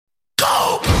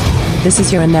This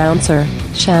is your announcer,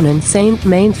 Shannon Saint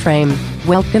Mainframe,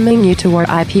 welcoming you to our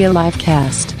IP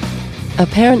Livecast.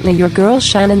 Apparently your girl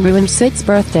Shannon ruined Sid's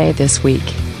birthday this week.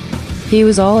 He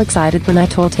was all excited when I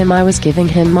told him I was giving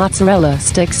him mozzarella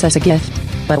sticks as a gift,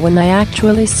 but when I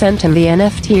actually sent him the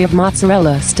NFT of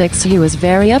mozzarella sticks he was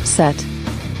very upset.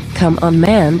 Come on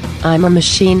man, I'm a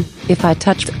machine. If I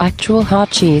touched actual hot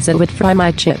cheese it would fry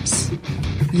my chips.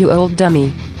 You old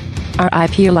dummy. Our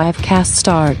IP Livecast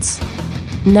starts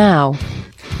now.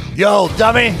 Yo,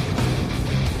 dummy!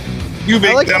 You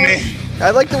big dummy! I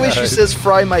like the way she says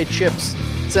 "fry my chips."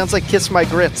 Sounds like "kiss my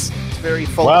grits." It's very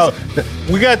focused. Wow,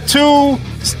 we got two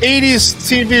 80s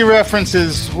TV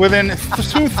references within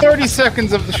 30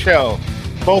 seconds of the show.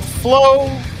 Both Flo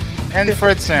and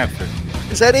Fred Sanford.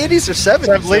 Is that 80s or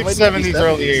 70s? Late 70s,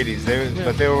 early 80s.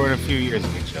 But they were in a few years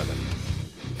of each other.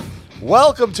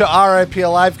 Welcome to RIP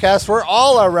Livecast, where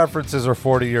all our references are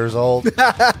 40 years old. Good,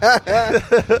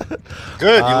 you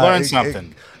learned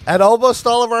something. And almost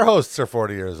all of our hosts are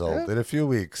 40 years old in a few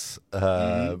weeks.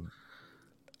 It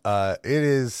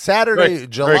is Saturday,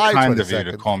 July 22nd. Very kind of you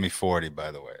to call me 40,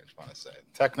 by the way. I just want to say.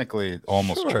 Technically,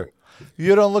 almost true.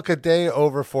 You don't look a day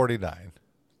over 49.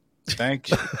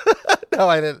 Thank you. No,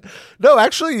 I didn't. No,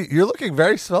 actually, you're looking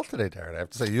very svelte today, Darren. I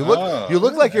have to say, you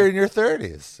look like you're in your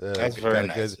 30s. That's very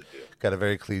nice. Got a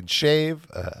very clean shave,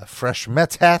 a fresh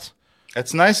Mets hat.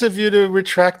 It's nice of you to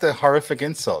retract the horrific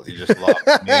insult you just lobbed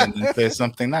at me and say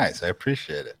something nice. I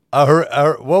appreciate it.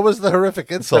 What was the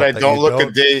horrific insult? You said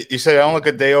you said I don't look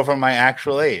a day over my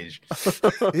actual age.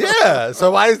 Yeah. So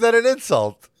why is that an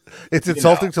insult? It's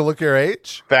insulting to look your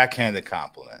age? Backhanded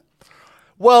compliment.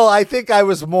 Well, I think I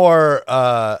was more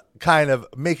kind of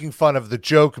making fun of the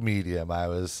joke medium.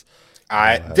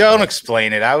 I don't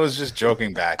explain it. I was just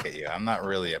joking back at you. I'm not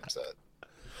really upset.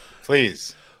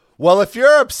 Please. Well, if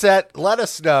you're upset, let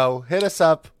us know. Hit us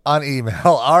up on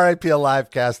email,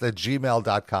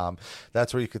 riplivecast@gmail.com.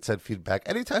 That's where you can send feedback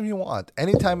anytime you want,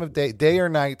 any time of day or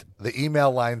night. The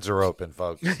email lines are open,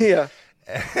 folks. Yeah.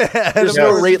 There's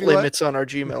no rate limits on our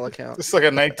Gmail account. It's like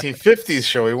a 1950s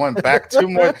show. We went back 2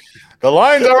 more. The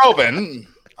lines are open.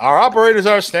 Our operators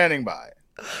are standing by.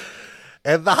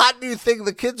 And the hot new thing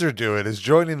the kids are doing is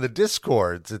joining the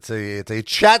Discords. It's a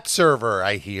chat server,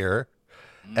 I hear,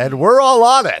 and we're all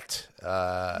on it.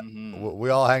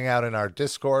 We all hang out in our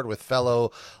Discord with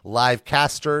fellow live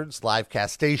castards, live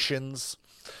castations,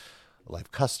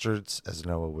 live custards, as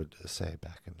Noah would say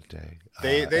back in the day.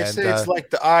 They say it's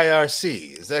like the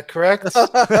IRC. Is that correct?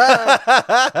 Something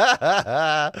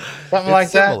like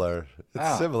similar. that?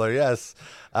 It's similar, yes.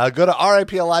 Go to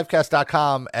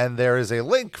riplivecast.com, and there is a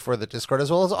link for the Discord,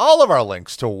 as well as all of our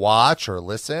links to watch or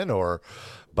listen or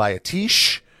buy a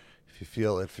t-shirt. If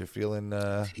you're feeling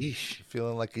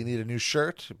like you need a new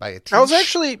shirt, buy a t-shirt. I was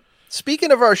actually,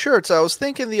 speaking of our shirts, I was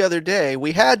thinking the other day,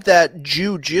 we had that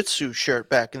Jiu-Jitsu shirt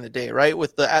back in the day, right?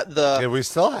 With the we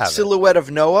still have silhouette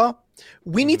of Noah.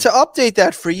 We need to update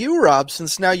that for you, Rob,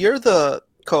 since now you're the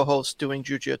co-host doing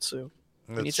Jiu-Jitsu.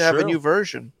 We need to have a new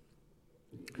version.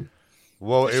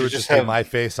 Well, it would just be my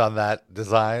face on that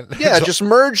design. Yeah, just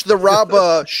merge the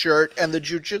Rob shirt and the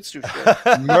Jiu-Jitsu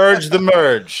shirt. Merge the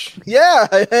merge. Yeah,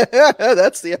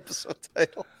 that's the episode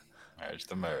title. Merge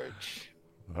the merge.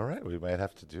 All right, we might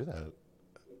have to do that.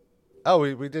 Oh,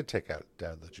 we did take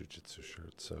down the Jiu-Jitsu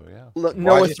shirt, so yeah.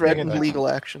 Noah threatened legal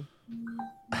action.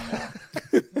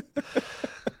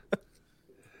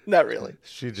 Not really.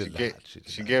 She did.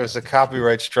 She gave us a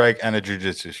copyright strike and a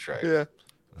Jiu-Jitsu strike. Yeah.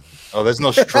 Oh, there's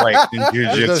no strike in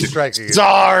Jiu-Jitsu. There's no striking.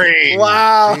 Sorry.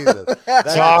 Wow. Jesus.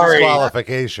 That's Sorry.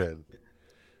 Disqualification.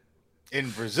 In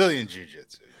Brazilian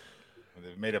Jiu-Jitsu,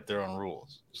 they've made up their own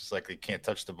rules. Just like they can't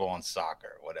touch the ball in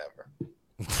soccer or whatever.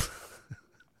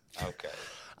 Okay.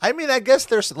 I mean, I guess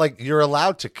there's you're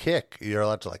allowed to kick. You're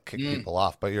allowed to kick people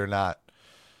off, but you're not.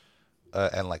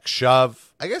 And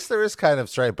shove. I guess there is kind of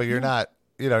strike, but you're not.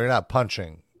 You're not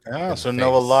punching. Oh, so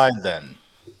Noah lied then.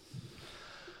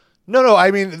 No. I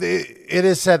mean, it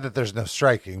is said that there's no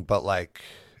striking, but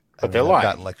they're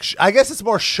lying. I guess it's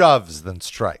more shoves than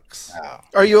strikes. Oh.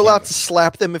 Are you allowed to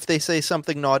slap them if they say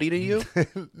something naughty to you?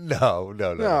 No.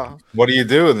 What do you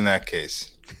do in that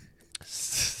case?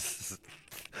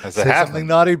 Say something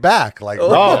naughty back,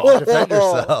 defend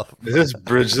yourself. Is this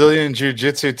Brazilian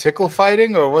Jiu-Jitsu tickle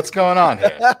fighting, or what's going on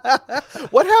here?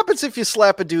 What happens if you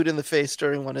slap a dude in the face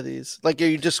during one of these? Are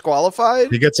you disqualified?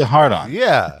 He gets a hard on.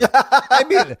 Yeah. I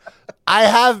mean, I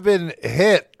have been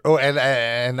hit,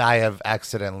 and I have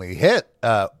accidentally hit.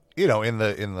 In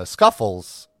the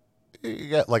scuffles, you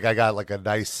get I got a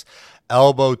nice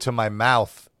elbow to my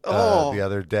mouth the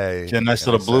other day. Get a nice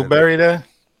little blueberry there.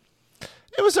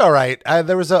 It was all right.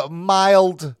 There was a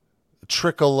mild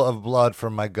trickle of blood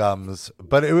from my gums,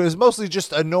 but it was mostly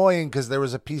just annoying because there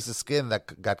was a piece of skin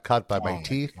that got cut by my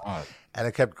teeth, and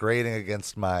it kept grating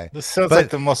against my. This sounds like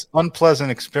the most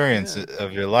unpleasant experience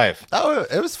of your life. Oh,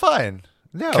 it was fine.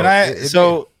 No,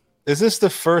 is this the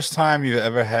first time you've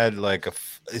ever had like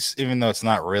even though it's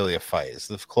not really a fight, it's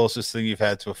the closest thing you've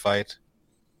had to a fight?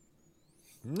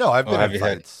 No, I've been in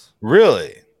fights.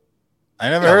 Really? I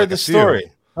never heard the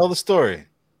story. Tell the story.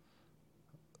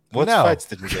 What fights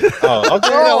did you get? Oh,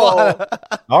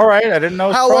 okay. All right. I didn't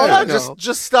know. How long ago?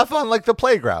 Just stuff on like the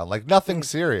playground, like nothing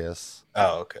serious.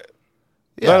 Oh, okay.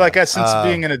 Yeah. But since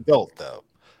being an adult, though.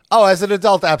 Oh, as an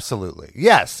adult, absolutely.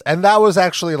 Yes. And that was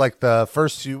actually like the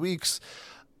first few weeks.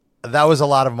 That was a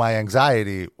lot of my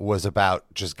anxiety was about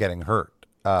just getting hurt.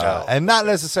 And not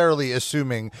necessarily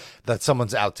assuming that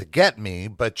someone's out to get me,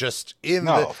 but just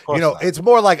it's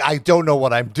more like I don't know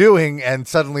what I'm doing, and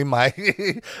suddenly my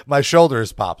my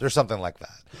shoulders popped or something like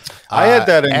that. I had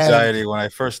that anxiety when I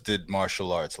first did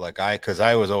martial arts, because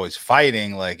I was always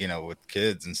fighting, with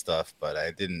kids and stuff, but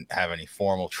I didn't have any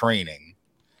formal training.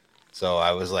 So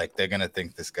I was like, they're gonna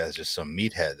think this guy's just some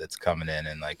meathead that's coming in,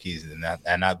 and he's in that,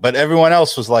 but everyone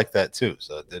else was like that too.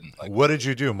 So it didn't What did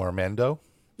you do, Mormendo?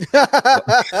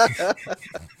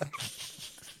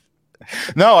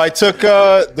 No, I took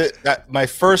I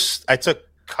took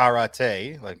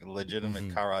karate, legitimate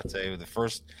karate. The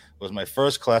first was my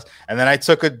first class, and then I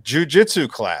took a jiu-jitsu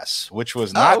class, which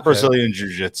was not Brazilian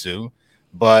jiu-jitsu,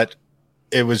 but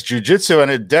it was jiu-jitsu, and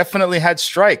it definitely had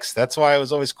strikes. That's why I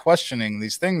was always questioning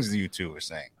these things you two were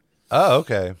saying. Oh,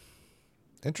 okay.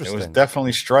 Interesting. It was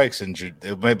definitely strikes in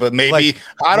but maybe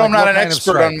I'm not an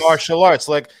expert on martial arts.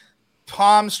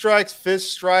 Palm strikes,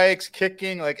 fist strikes,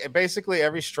 kicking, basically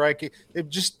every strike.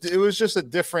 It was just a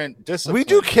different discipline. We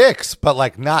do kicks,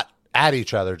 but not at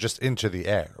each other, just into the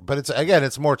air. But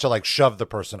it's more to shove the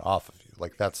person off of you.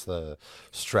 That's the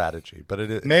strategy. But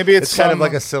it's kind of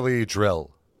like a silly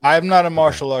drill. I'm not a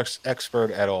martial arts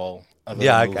expert at all. I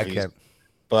can't.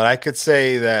 But I could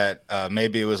say that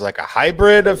maybe it was a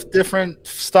hybrid of different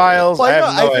styles. Well, I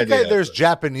have no idea. There's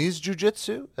Japanese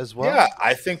jiu-jitsu as well. Yeah,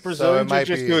 I think Brazilian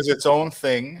jiu-jitsu is its own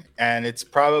thing, and it's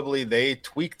probably they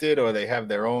tweaked it or they have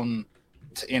their own,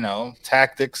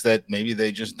 tactics that maybe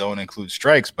they just don't include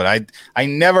strikes. But I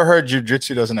never heard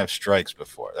jiu-jitsu doesn't have strikes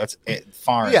before. That's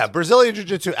foreign. Yeah, Brazilian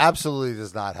jiu-jitsu absolutely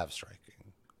does not have striking.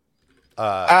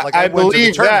 I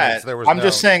believe that. I'm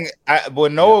just saying,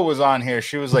 when Noah was on here,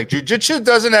 she was like, jiu-jitsu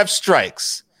doesn't have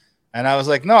strikes. And I was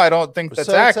like, no, I don't think that's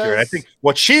accurate. I think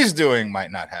what she's doing might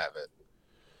not have it.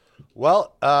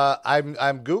 Well, I'm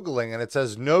Googling, and it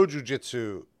says no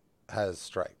jiu-jitsu has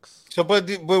strikes. So, but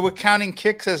we're counting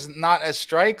kicks as not as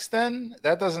strikes then?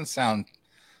 That doesn't sound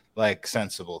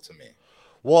sensible to me.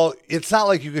 Well, it's not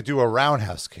like you could do a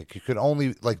roundhouse kick. You could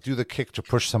only do the kick to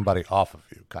push somebody off of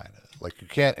you, kind of. You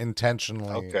can't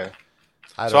intentionally. Okay.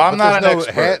 I'm not an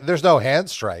expert. There's no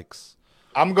hand strikes.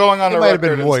 I'm going on. It might have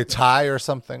been Muay Thai or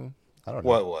something. I don't know.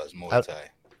 What was Muay Thai?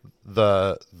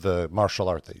 The martial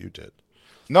art that you did.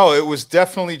 No, it was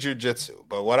definitely jiu-jitsu.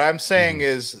 But what I'm saying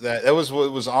is that it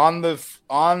was on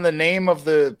the name of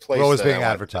the place. What was being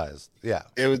advertised? Yeah.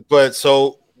 It was, but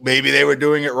so maybe they were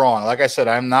doing it wrong. Like I said,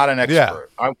 I'm not an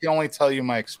expert. Yeah. I can only tell you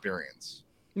my experience.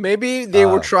 Maybe they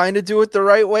were trying to do it the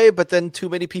right way, but then too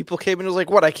many people came and was like,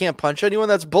 "What? I can't punch anyone?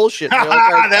 That's bullshit."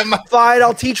 Fine,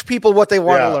 I'll teach people what they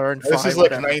want to learn. This is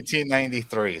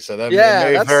 1993, so that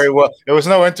may very well. There was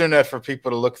no internet for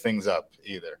people to look things up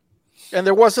either, and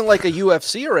there wasn't a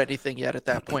UFC or anything yet at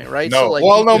that point, right? No,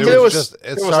 there was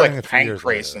tank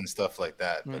race and stuff like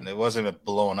that, but it wasn't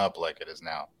blowing up like it is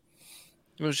now.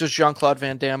 It was just Jean-Claude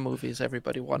Van Damme movies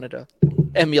everybody wanted to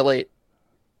emulate.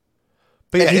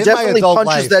 But he definitely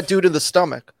punches that dude in the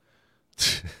stomach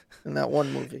in that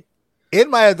one movie. In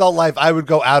my adult life, I would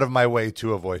go out of my way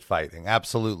to avoid fighting,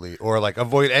 absolutely, or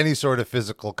avoid any sort of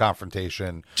physical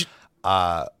confrontation.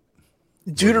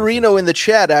 Deuterino in the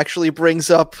chat actually brings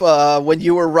up when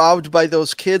you were robbed by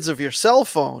those kids of your cell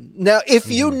phone. Now, if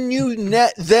you knew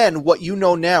then what you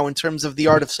know now in terms of the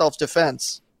art of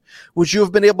self-defense, would you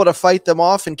have been able to fight them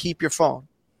off and keep your phone?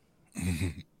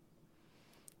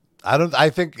 I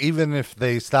think even if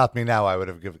they stopped me now,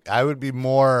 I would be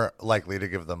more likely to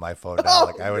give them my phone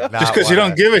now. I would not just because you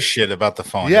don't give a shit about the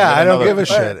phone. Yeah, I don't give a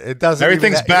shit. It doesn't.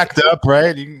 Everything's backed up,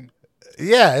 right?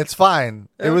 Yeah, it's fine.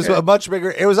 Okay. It was a much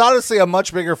bigger. It was honestly a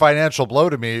much bigger financial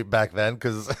blow to me back then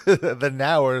than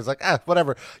now, where it's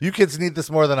whatever. You kids need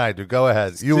this more than I do. Go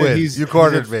ahead. You win. You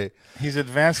cornered me. He's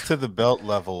advanced to the belt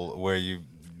level where you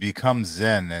become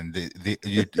Zen and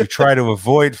you try to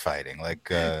avoid fighting like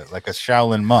a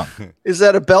Shaolin monk. Is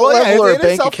that a belt level or a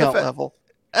bank account level?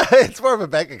 It's more of a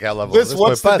bank account level.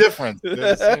 What's the difference?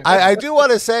 I do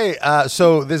want to say,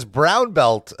 so this brown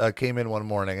belt came in one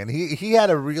morning, and he had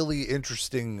a really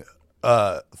interesting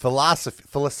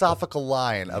philosophical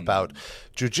line about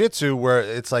jujitsu, where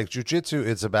it's like jujitsu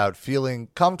is about feeling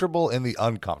comfortable in the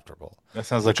uncomfortable. That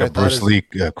sounds like a Bruce Lee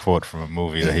quote from a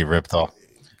movie that he ripped off.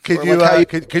 Could you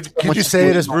could you say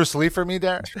it as Bruce Lee for me,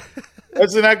 Darren?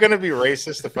 Isn't that going to be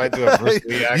racist if I do a Bruce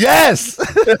Lee accent? Yes.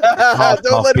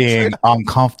 Don't let him being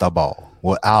uncomfortable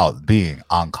without being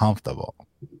uncomfortable.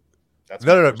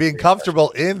 No. Being comfortable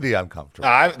in the uncomfortable.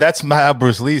 That's how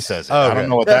Bruce Lee says it. I don't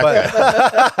know what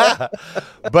that.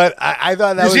 But I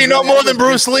thought that is he no more than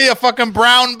Bruce Lee? A fucking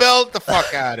brown belt? The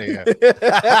fuck out of here!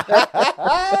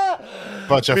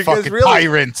 Bunch of fucking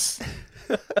tyrants.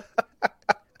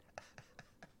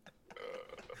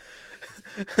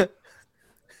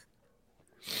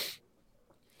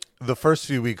 The first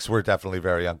few weeks were definitely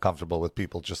very uncomfortable with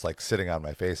people just like sitting on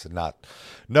my face and not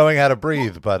knowing how to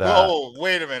breathe. But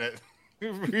wait a minute.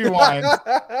 Rewind.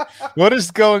 What is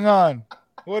going on?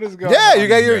 What is going on? Yeah, you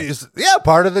got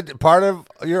part of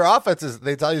your offense is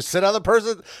they tell you sit on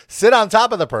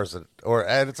top of the person,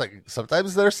 and it's like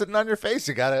sometimes they're sitting on your face.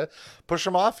 You gotta push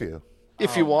them off you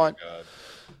if you want.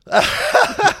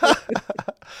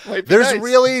 There's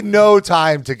really no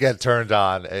time to get turned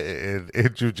on in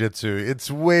jujitsu.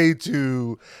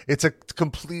 It's a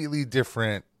completely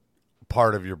different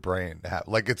part of your brain.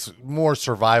 Like it's more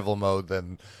survival mode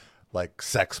than like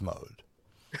sex mode.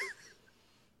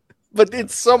 But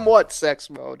it's somewhat sex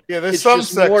mode. Yeah, there's it's some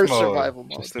just sex more mode. Survival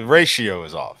mode. Just the ratio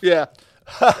is off. Yeah.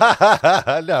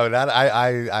 No, not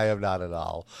I am not at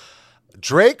all.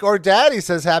 Drake or Daddy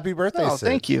says happy birthday. Oh, Sid.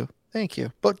 thank you.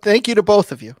 But thank you to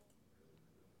both of you.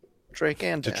 Drake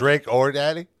and Daddy. Drake or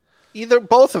Daddy?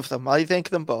 Both of them. I thank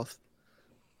them both.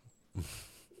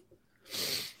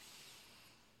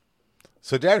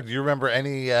 So, Dad, do you remember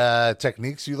any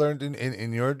techniques you learned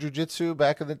in your jiu-jitsu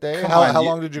back in the day? How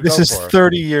long did you go for? This is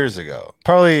 30 years ago.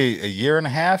 Probably a year and a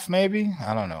half, maybe.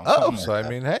 I don't know. Oh, so I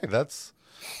mean, hey, that's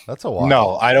a while.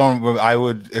 No, I don't. I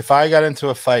would, if I got into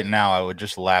a fight now, I would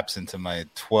just lapse into my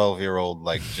 12-year-old,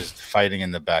 like just fighting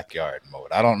in the backyard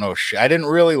mode. I don't know shit. I didn't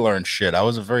really learn shit. I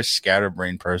was a very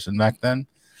scatterbrained person back then,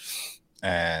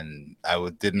 and I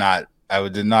did not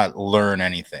learn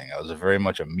anything. I was very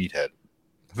much a meathead.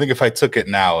 I think if I took it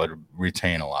now, I'd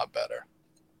retain a lot better.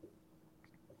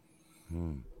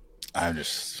 I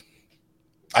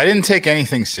didn't take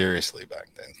anything seriously back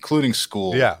then, including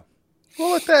school. Yeah.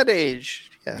 Well, at that age,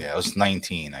 yeah, I was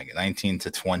 19. I get 19 to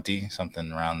 20,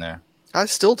 something around there. I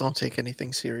still don't take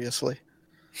anything seriously.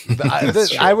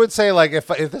 I would say, like, if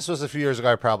this was a few years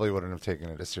ago, I probably wouldn't have taken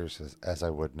it as serious as I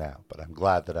would now. But I'm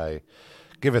glad that I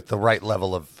give it the right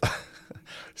level of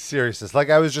seriousness. Like,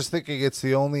 I was just thinking, it's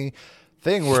the only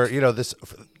thing where,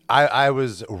 I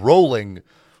was rolling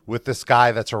with this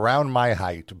guy that's around my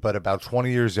height, but about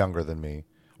 20 years younger than me,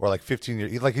 or like 15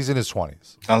 years, like he's in his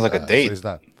 20s. Sounds like a date. So he's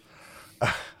not.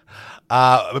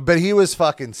 But he was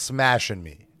fucking smashing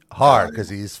me hard because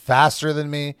he's faster than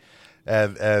me,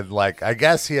 and like I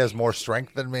guess he has more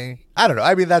strength than me. I don't know.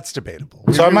 I mean, that's debatable.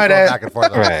 So I might ask. Back and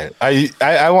forth right.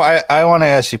 I want to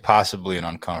ask you possibly an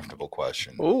uncomfortable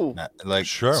question. Ooh, like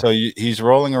sure. So he's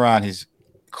rolling around. He's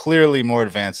clearly more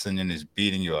advanced than you, and he's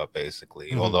beating you up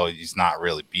basically. Although he's not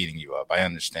really beating you up. I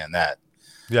understand that.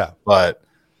 Yeah, but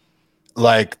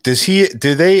like, do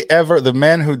they ever, the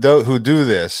men who do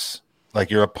this, like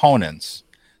your opponents,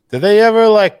 do they ever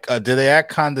do they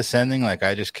act condescending? Like,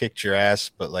 I just kicked your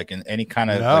ass, but like in any kind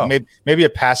of like maybe a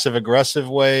passive aggressive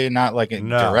way, not like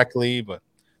directly, but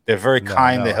they're very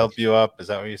kind. They help you up. Is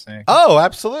that what you're saying? Oh,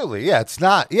 absolutely. Yeah, it's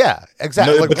not. Yeah,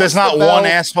 exactly. No, but there's not one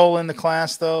asshole in the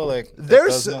class though. Like,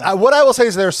 there's what I will say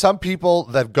is there are some people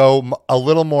that go a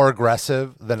little more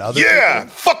aggressive than others. Yeah,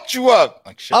 fucked you up.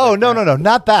 Like shit. Oh, no,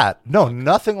 not that. No,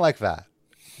 nothing like that.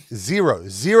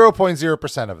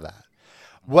 0.0% of that.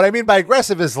 What I mean by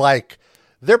aggressive is like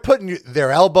they're putting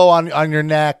their elbow on your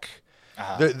neck.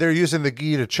 They're using the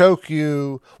gi to choke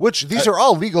you, which these are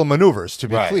all legal maneuvers, to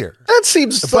be clear. That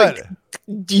seems like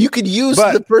you could use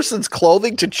the person's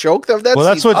clothing to choke them.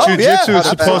 That's what jiu-jitsu is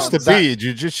supposed to be.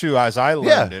 Jiu-jitsu, as I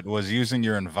learned it, was using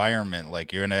your environment.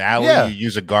 Like you're in an alley, you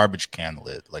use a garbage can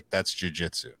lid. Like that's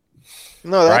jiu-jitsu.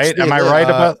 No, that's right? Am I right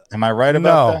about? Am I right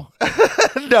about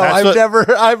that? No,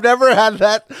 I've never had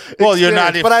that. Well, you're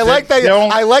not. But I like that.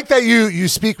 I like that you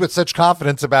speak with such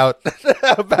confidence about.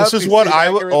 This is what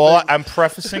I'm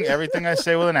prefacing everything I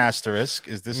say with an asterisk.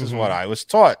 This is what I was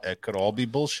taught. It could all be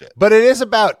bullshit. But it is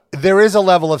there is a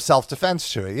level of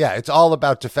self-defense to it. Yeah, it's all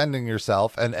about defending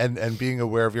yourself and being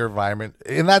aware of your environment.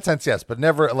 In that sense, yes, but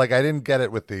never I didn't get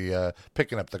it with the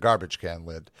picking up the garbage can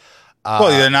lid.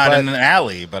 Well, you're not in an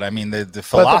alley, but I mean the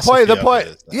philosophy. The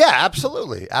point. Yeah,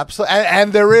 absolutely.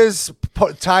 And there is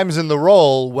times in the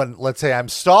role when, let's say, I'm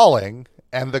stalling,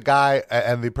 and the guy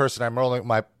and the person I'm rolling,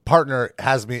 my partner,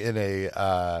 has me in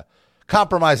a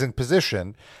compromising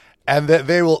position, and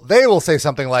they will say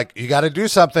something like, "You got to do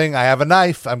something. I have a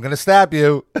knife. I'm going to stab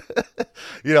you."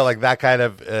 Like that kind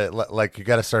of like you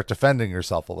got to start defending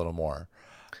yourself a little more.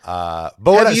 So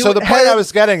the point I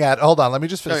was getting at, hold on, let me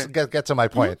just get to my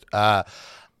point.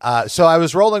 So I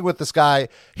was rolling with this guy.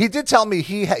 He did tell me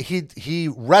he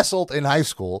wrestled in high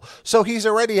school, so he's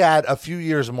already had a few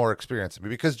years more experience than me,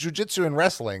 because jiu-jitsu and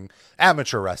wrestling,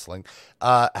 amateur wrestling,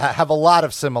 have a lot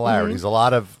of similarities. A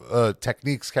lot of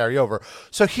techniques carry over.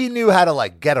 So he knew how to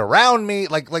get around me,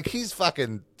 like he's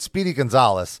fucking Speedy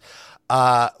Gonzalez.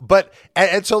 But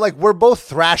so we're both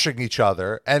thrashing each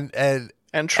other and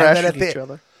trashing each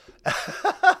other.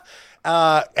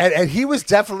 And he was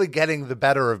definitely getting the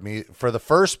better of me for the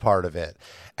first part of it,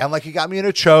 and he got me in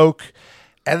a choke,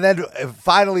 and then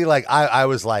finally I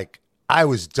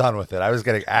was done with it. I was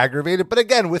getting aggravated, but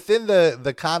again, within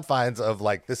the confines of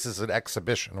this is an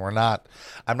exhibition. I'm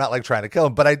not trying to kill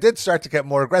him, but I did start to get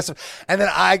more aggressive, and then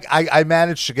I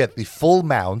managed to get the full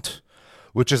mount,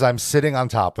 which is I'm sitting on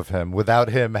top of him without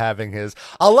him having his.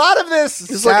 A lot of this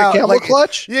is like a camel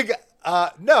clutch.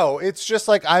 No, it's just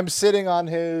I'm sitting on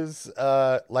his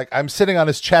I'm sitting on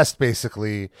his chest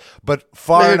basically, but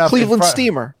far enough. Cleveland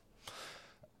steamer.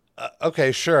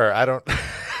 Okay, sure. I don't.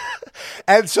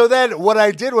 And so then what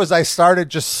I did was I started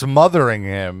just smothering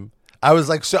him. I was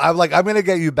I'm going to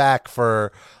get you back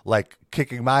for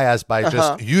kicking my ass by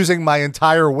just using my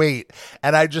entire weight,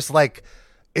 and I just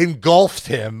engulfed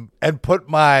him and put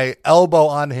my elbow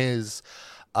on his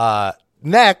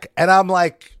neck, and I'm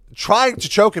trying to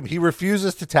choke him. He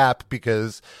refuses to tap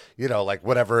because,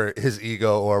 whatever his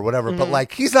ego or whatever,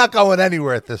 but he's not going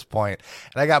anywhere at this point.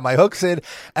 And I got my hooks in,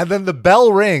 and then the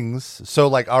bell rings.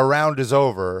 So our round is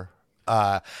over.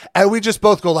 And we just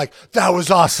both go that was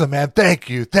awesome, man. Thank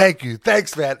you.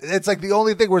 Thanks, man. It's the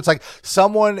only thing where it's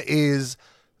someone is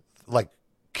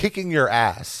kicking your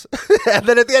ass. And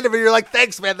then at the end of it, you're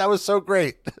thanks, man. That was so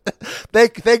great.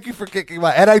 Thank you for kicking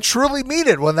my, and I truly mean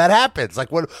it when that happens.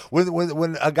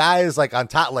 When a guy is on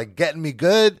top, getting me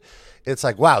good, it's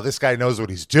wow, this guy knows what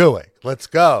he's doing. Let's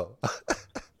go.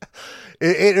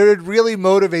 It really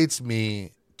motivates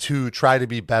me to try to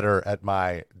be better at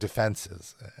my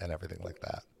defenses and everything like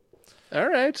that. All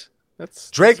right.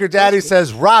 Draker Daddy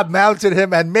says Rob mounted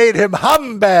him and made him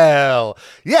humble.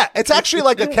 Yeah, it's actually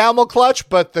like a camel clutch,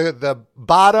 but the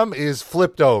bottom is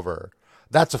flipped over.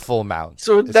 That's a full mount.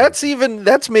 So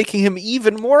that's making him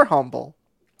even more humble,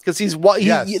 because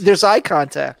there's eye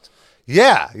contact.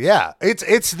 Yeah.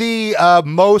 It's the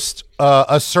most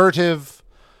assertive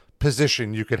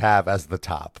position you could have as the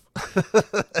top.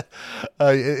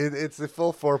 It's the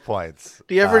full 4 points.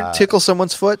 Do you ever tickle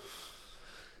someone's foot?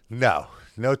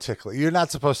 No tickling. You're not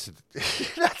supposed to.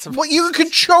 Well, you can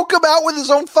choke him out with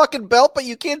his own fucking belt, but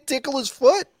you can't tickle his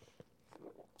foot.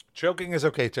 Choking is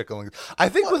okay. Tickling, I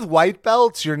think, with white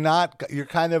belts, you're not. You're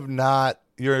kind of not.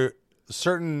 Your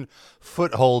certain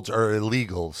footholds are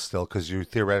illegal still, because you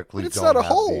theoretically but it's don't. Not a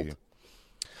have hold.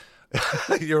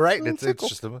 You're right. It's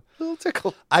just a little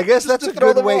tickle. I guess that's a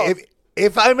good way.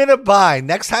 If I'm in a bind,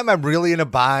 next time I'm really in a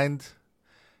bind,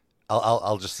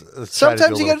 I'll just.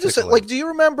 Sometimes you got to do something. Do you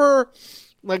remember?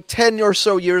 10 or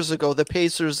so years ago, the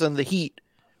Pacers and the Heat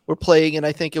were playing, and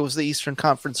I think it was the Eastern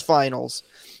Conference Finals.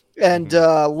 And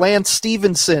Lance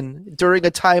Stevenson, during a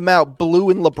timeout,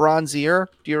 blew in LeBron's ear.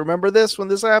 Do you remember this when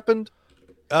this happened?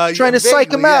 Trying to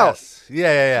psych him out.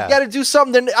 Yeah. You got to do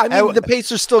something. The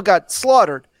Pacers still got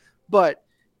slaughtered, but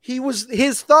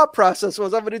his thought process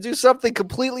was, I'm going to do something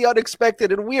completely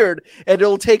unexpected and weird, and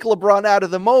it'll take LeBron out of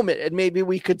the moment, and maybe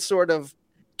we could sort of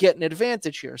get an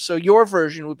advantage here. So your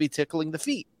version would be tickling the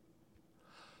feet.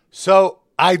 So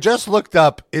I just looked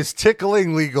up, is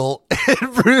tickling legal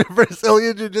in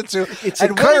Brazilian Jiu-Jitsu? It's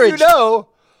encouraged.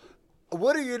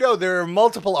 What do you know? There are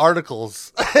multiple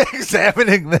articles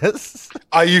examining this.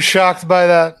 Are you shocked by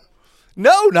that?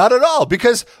 No, not at all.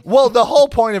 Because, the whole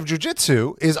point of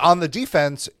Jiu-Jitsu is on the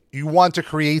defense, you want to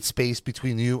create space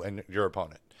between you and your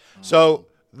opponent. So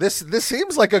This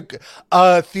seems like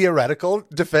a theoretical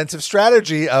defensive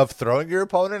strategy of throwing your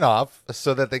opponent off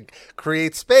so that they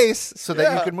create space so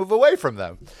that you can move away from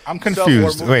them. I'm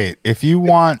confused. Wait, if you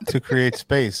want to create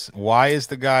space, why is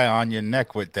the guy on your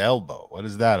neck with the elbow? What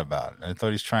is that about? I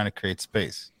thought he's trying to create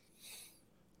space.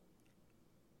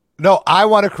 No, I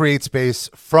want to create space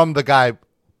from the guy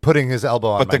putting his elbow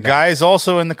on my neck. But the guy is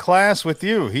also in the class with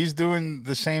you. He's doing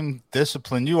the same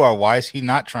discipline you are. Why is he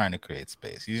not trying to create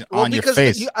space? He's on your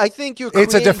face. I think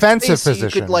it's a defensive position.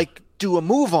 You could like do a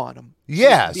move on him.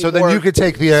 Yeah, so then you could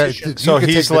take the. So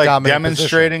he's like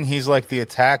demonstrating. Position. He's like the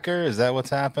attacker. Is that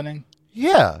what's happening?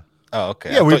 Yeah. Oh,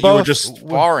 okay. Yeah, you were just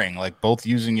sparring, like both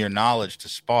using your knowledge to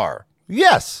spar.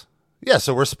 Yes. Yeah.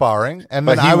 So we're sparring, and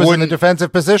then I was in the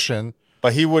defensive position.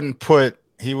 But he wouldn't put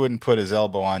his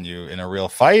elbow on you in a real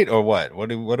fight, or what?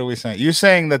 What are we saying? You're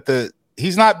saying that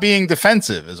he's not being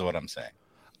defensive, is what I'm saying.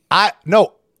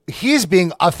 No, he's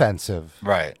being offensive,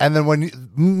 right? And then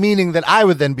meaning that I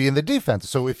would then be in the defense.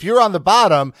 So if you're on the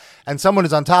bottom and someone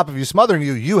is on top of you smothering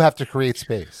you, you have to create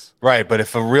space, right? But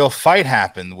if a real fight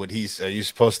happened, are you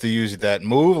supposed to use that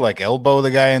move, like elbow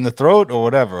the guy in the throat or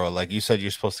whatever, or like you said,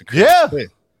 you're supposed to create space?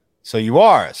 So you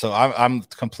are. So I'm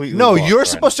completely. No, you're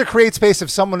supposed to create space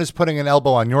if someone is putting an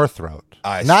elbow on your throat.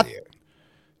 I see it.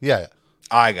 Yeah,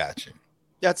 I got you.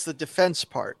 That's the defense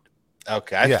part.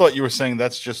 Okay, I thought you were saying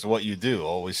that's just what you do.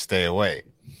 Always stay away.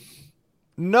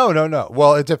 No.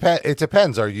 Well, it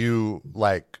depends. Are you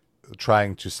like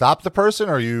trying to stop the person,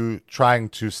 or are you trying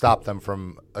to stop them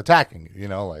from attacking you? You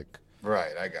know, like.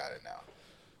 Right. I got it now.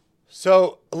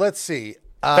 So let's see.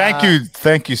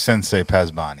 Thank you, Sensei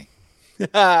Pazbani.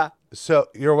 So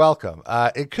you're welcome.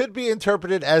 It could be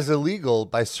interpreted as illegal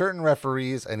by certain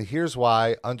referees, and here's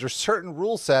why. Under certain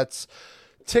rule sets,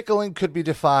 tickling could be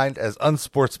defined as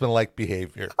unsportsmanlike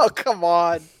behavior. Oh, come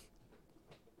on.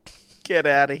 Get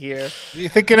out of here. You're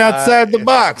thinking outside the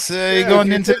box. You're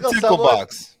going into the tickle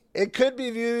box. It could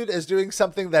be viewed as doing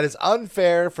something that is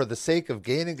unfair for the sake of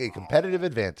gaining a competitive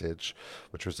advantage,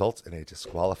 which results in a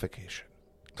disqualification.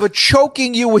 But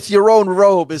choking you with your own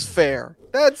robe is fair.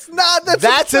 That's in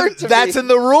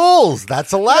the rules.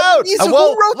 That's allowed.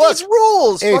 Who wrote these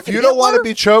rules? If you don't want to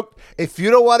be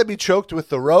choked with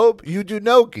the robe, you do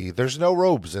nogi. There's no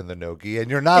robes in the nogi, and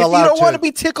you're not allowed to. If you don't want to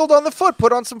be tickled on the foot,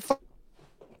 put on some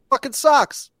fucking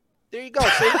socks. There you go.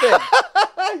 Same thing.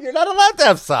 You're not allowed to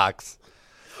have socks.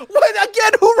 What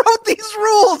again? Who wrote these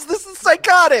rules? This is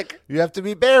psychotic. You have to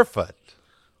be barefoot.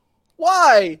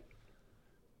 Why?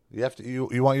 You have to.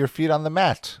 You want your feet on the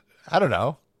mat. I don't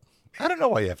know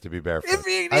why you have to be barefoot.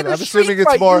 I'm assuming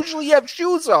it's more. Usually you have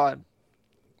shoes on.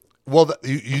 Well,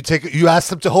 you ask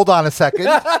them to hold on a second.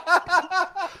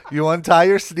 You untie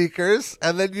your sneakers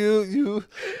and then you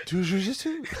do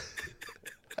jujitsu.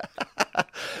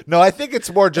 No, I think it's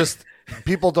more just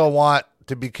people don't want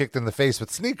to be kicked in the face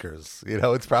with sneakers. You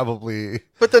know, it's probably.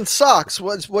 But then socks.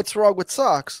 What's wrong with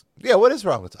socks? Yeah, what is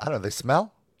wrong with? I don't know. They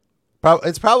smell.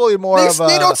 It's probably more of a.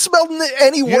 They don't smell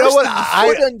any worse than the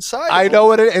foot inside. I know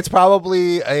what it's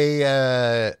probably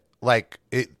a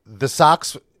the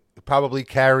socks probably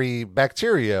carry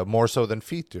bacteria more so than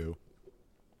feet do.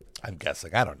 I'm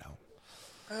guessing. I don't know.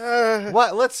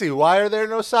 What? Let's see. Why are there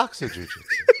no socks in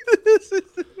jiu-jitsu?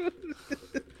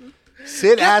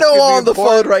 Sid Get Noah on the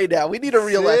phone right now. We need a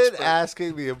real expert. Sid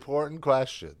asking the important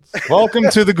questions. Welcome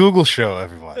to the Google show,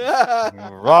 everyone.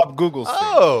 Rob Google's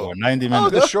for 90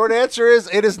 minutes. The short answer is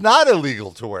it is not illegal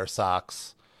to wear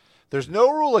socks. There's no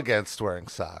rule against wearing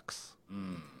socks.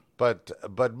 But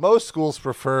most schools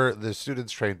prefer the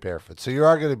students train barefoot. So you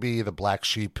are going to be the black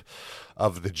sheep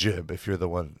of the gym if you're the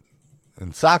one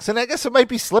in socks. And I guess it might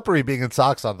be slippery being in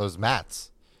socks on those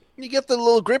mats. You get the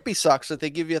little grippy socks that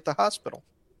they give you at the hospital.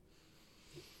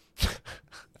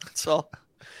 That's all.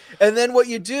 And then what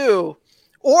you do,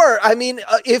 or I mean,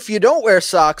 if you don't wear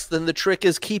socks, then the trick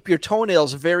is keep your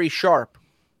toenails very sharp.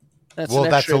 That's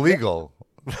illegal.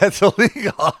 That's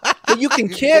illegal. But you can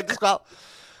kick.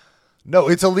 No,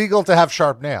 it's illegal to have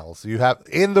sharp nails. You have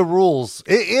in the rules,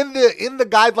 in the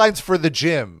guidelines for the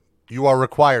gym, you are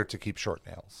required to keep short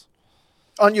nails.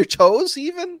 On your toes,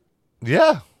 even?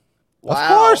 Yeah. Wow. Of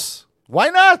course. Why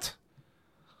not?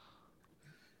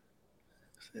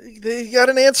 They got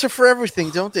an answer for everything,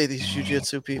 don't they, these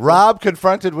jiu-jitsu people? Rob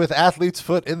confronted with athlete's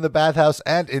foot in the bathhouse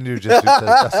and in jiu-jitsu, says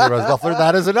Dusty Rose Buffler.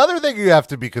 That is another thing you have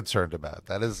to be concerned about.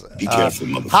 That is... Be careful,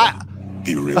 motherfucker.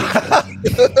 Be really careful.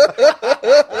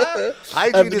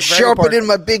 Hygiene is very sharpening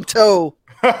my big toe.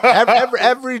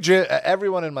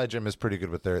 Everyone in my gym is pretty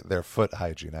good with their foot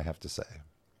hygiene, I have to say.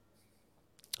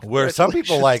 Where some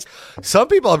people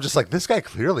I'm just like, this guy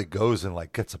clearly goes and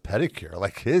like gets a pedicure.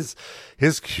 Like his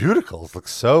cuticles look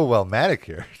so well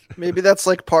manicured. Maybe that's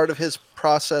like part of his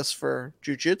process for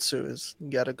jujitsu is you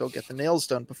got to go get the nails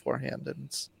done beforehand, and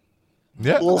it's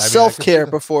Yeah, a little self-care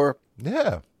before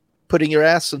putting your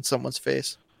ass in someone's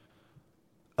face.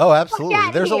 Oh,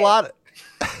 absolutely. There's a lot.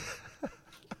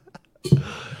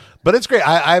 But it's great.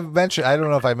 I've mentioned, I don't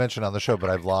know if I mentioned on the show, but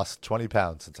I've lost 20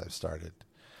 pounds since I've started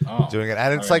doing it.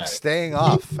 And it's like staying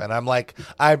off. And I'm like,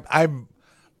 I'm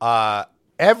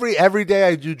every day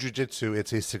I do jujitsu,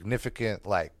 it's a significant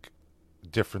like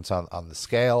difference on the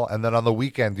scale. And then on the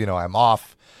weekend, you know, I'm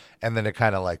off and then it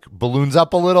kind of like balloons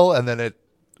up a little and then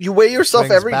you weigh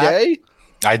yourself every day?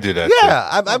 I do that. Yeah,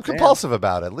 I'm compulsive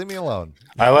about it. Leave me alone.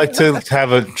 I like to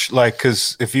have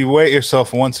because if you weigh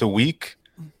yourself once a week,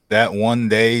 that one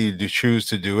day you choose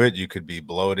to do it, you could be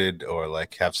bloated or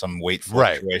like have some weight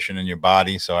fluctuation in your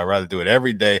body. So I rather do it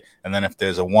every day. And then if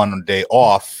there's a 1 day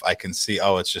off, I can see,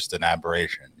 oh, it's just an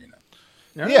aberration, you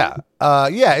know? Yeah.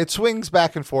 It swings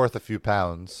back and forth a few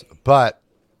pounds, but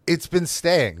it's been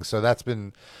staying. So that's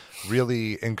been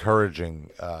really encouraging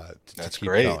to keep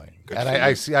great. Going. Good and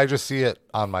I just see it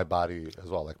on my body as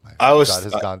well. Like my gut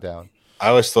has gone down. I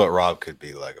always thought Rob could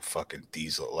be like a fucking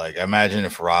diesel. Like imagine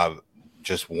if Rob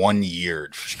just 1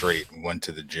 year straight went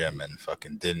to the gym and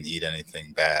fucking didn't eat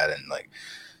anything bad, and like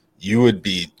you would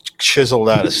be chiseled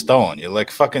out of stone. You're like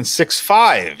fucking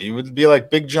 6'5". You would be like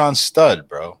Big John Stud,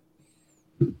 bro.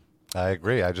 I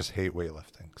agree. I just hate weightlifting.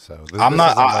 So I'm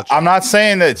not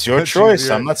saying that it's your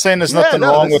choice. I'm not saying there's nothing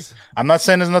wrong with. I'm not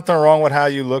saying there's nothing wrong with how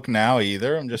you look now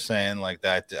either. I'm just saying like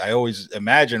that. I always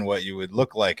imagine what you would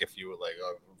look like if you were like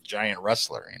a giant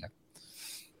wrestler. You know,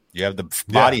 you have the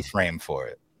body frame for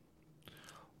it.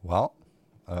 Well,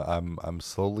 I'm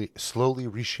slowly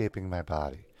reshaping my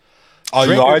body. Oh,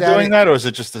 you are doing that, or is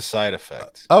it just a side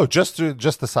effect? Just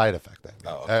the side effect.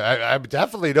 I'm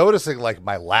definitely noticing like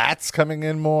my lats coming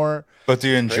in more. But do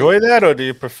you enjoy that, or do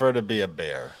you prefer to be a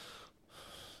bear?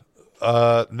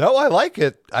 No, I like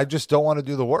it. I just don't want to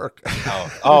do the work.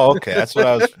 Okay. That's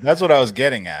what I was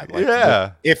getting at. Like,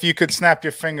 yeah. If you could snap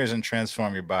your fingers and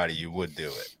transform your body, you would do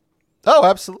it. Oh,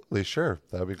 absolutely, sure.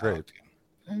 That would be great.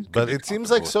 But it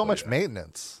seems like so much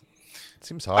maintenance. It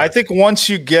seems hard. I think once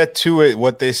you get to it,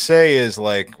 what they say is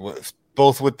like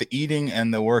both with the eating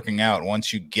and the working out,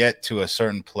 once you get to a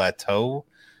certain plateau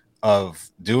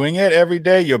of doing it every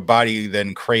day, your body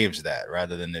then craves that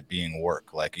rather than it being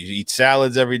work. Like you eat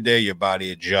salads every day, your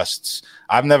body adjusts.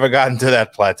 I've never gotten to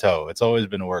that plateau. It's always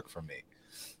been work for me.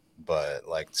 But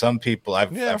like some people,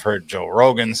 I've heard Joe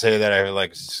Rogan say that. I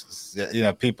like, you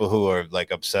know, people who are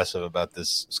like obsessive about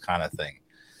this kind of thing.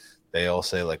 They all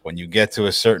say like when you get to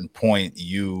a certain point,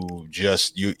 you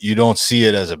don't see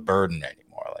it as a burden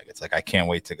anymore. Like it's like I can't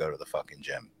wait to go to the fucking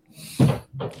gym.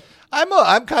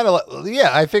 I'm kind of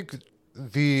I think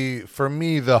for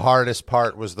me the hardest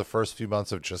part was the first few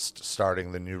months of just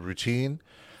starting the new routine.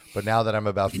 But now that I'm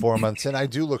about 4 months in, I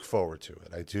do look forward to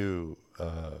it. I do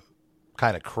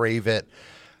kind of crave it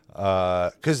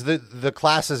because the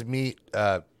classes meet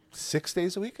 6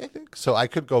 days a week, I think. So I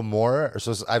could go more.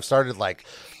 So I've started like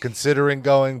considering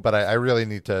going, but I really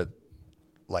need to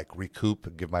like recoup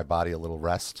and give my body a little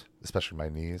rest, especially my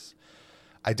knees.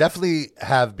 I definitely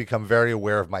have become very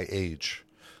aware of my age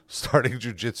starting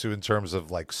jiu-jitsu in terms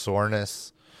of like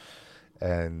soreness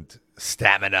and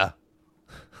stamina.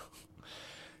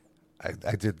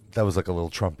 I did. That was like a little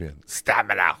Trumpian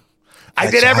stamina. I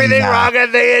did everything wrong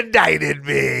and they indicted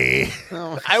me.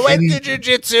 Oh, I went to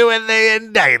jiu-jitsu and they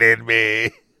indicted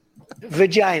me.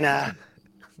 Vagina.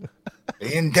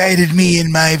 They indicted me in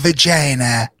my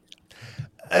vagina.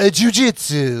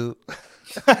 Jiu-jitsu.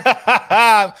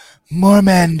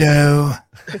 Mormando.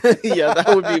 Yeah,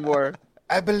 that would be more.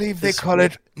 I believe they call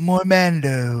it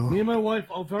Mormando. Me and my wife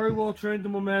are very well trained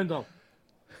in Mormando.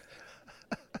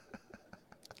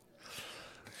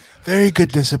 Very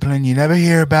good discipline. You never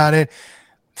hear about it.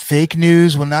 Fake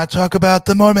news will not talk about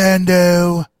the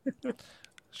Mormando.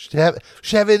 Should have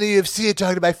an UFC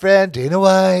talking to my friend Dana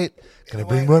White. Gonna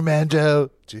bring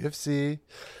Mormando to UFC.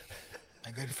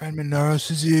 My good friend Minoru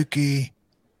Suzuki.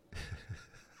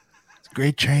 It's a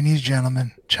great Chinese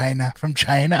gentleman. From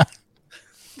China.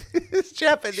 It's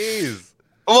Japanese.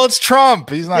 Well, it's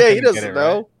Trump. He's not. Yeah, he doesn't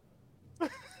know.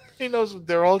 Right. He knows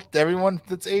everyone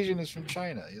that's Asian is from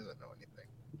China. He doesn't know anything.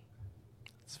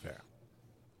 It's fair.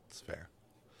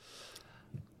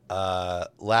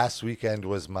 Last weekend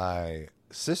was my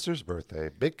sister's birthday.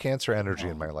 Big cancer energy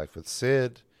in my life with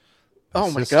Sid. Oh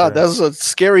my God, that was a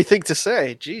scary thing to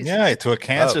say. Jeez. Yeah, to a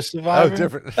cancer survivor. Oh,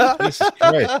 different. Jesus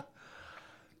Christ.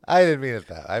 I didn't mean it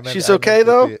that. I meant She's okay,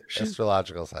 though? The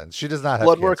astrological signs. She does not have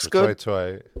Blood cancer. works good?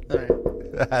 Toy. All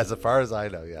right. As far as I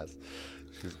know, yes,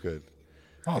 she's good.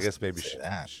 Oh, I guess maybe say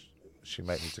that. she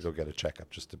might need to go get a checkup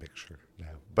just to make sure. No.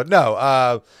 But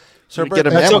no. So You get a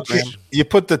That's mammogram. okay. You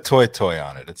put the toy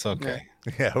on it. It's okay.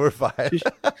 yeah, we're fine.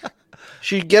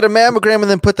 She'd get a mammogram and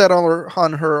then put that on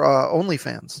her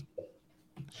OnlyFans.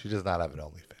 She does not have an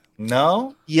OnlyFans.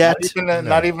 No, Yet.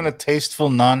 Not even a tasteful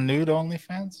non-nude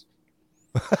OnlyFans.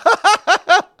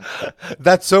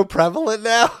 That's so prevalent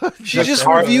now. She just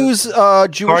Cardi- reviews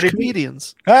Jewish Cardi B?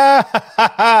 comedians.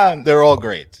 They're all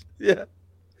great. Yeah.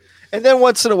 And then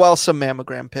once in a while, some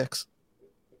mammogram pics.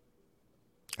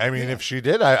 I mean, if she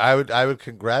did, I would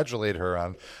congratulate her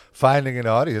on finding an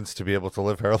audience to be able to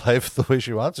live her life the way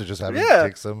she wants to. Just having to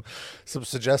take some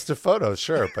suggestive photos,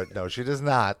 sure, but no, she does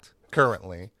not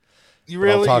currently. You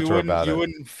really talk to her about it.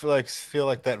 wouldn't feel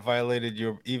like that violated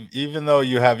your even though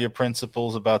you have your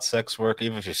principles about sex work.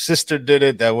 Even if your sister did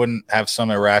it, that wouldn't have some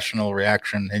irrational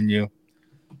reaction in you.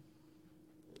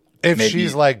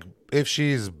 If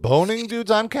she's boning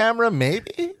dudes on camera,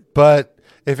 maybe. But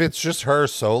if it's just her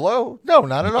solo, no,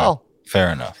 not at all.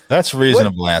 Fair enough. That's a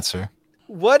reasonable answer.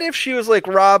 What if she was like,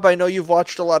 Rob, I know you've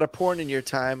watched a lot of porn in your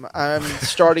time. I'm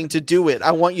starting to do it.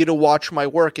 I want you to watch my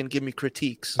work and give me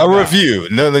critiques. A review.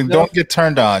 No, don't get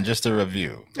turned on. Just a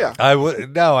review. Yeah. I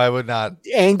would not.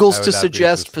 Angles I would to not be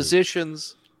suggest interested.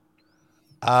 positions.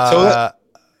 I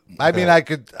mean,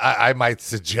 I might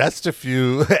suggest a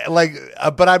few,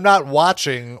 but I'm not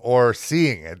watching or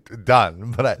seeing it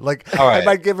done. But I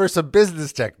might give her some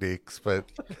business techniques. But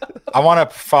I want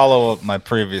to follow up my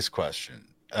previous question.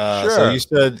 Sure.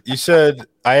 So you said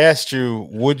I asked you,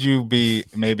 would you be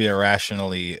maybe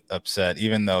irrationally upset,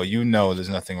 even though you know there's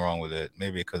nothing wrong with it,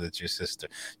 maybe because it's your sister.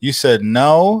 You said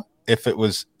no if it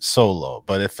was solo,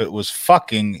 but if it was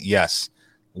fucking, yes.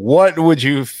 What would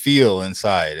you feel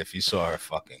inside if you saw her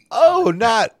fucking? Oh,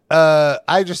 not.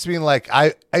 I just mean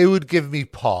it would give me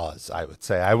pause. I would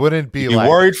say I wouldn't be You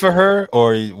worried for her,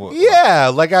 or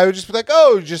yeah, I would just be like,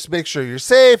 oh, just make sure you're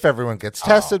safe. Everyone gets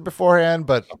tested beforehand.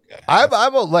 But I'm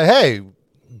like, hey,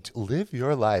 live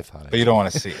your life, honey. But you don't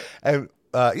want to see it. And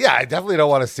yeah, I definitely don't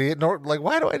want to see it. Nor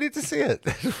why do I need to see it?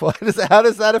 How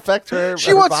does that affect her?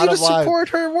 She her wants you to bottom line? support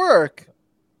her work.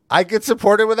 I could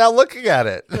support it without looking at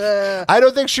it. I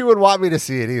don't think she would want me to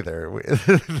see it either.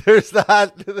 There's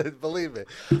not, believe me.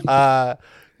 I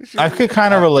could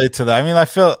kind of relate to that. I mean, I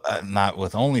feel not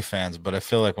with OnlyFans, but I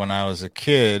feel like when I was a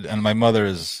kid, and my mother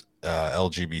is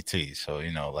LGBT, so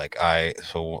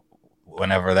so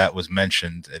whenever that was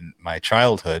mentioned in my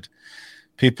childhood,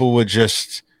 people would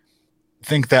just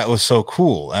think that was so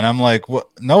cool, and I'm like, "What?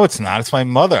 No, it's not. It's my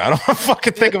mother. I don't want to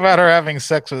fucking think about her having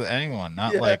sex with anyone.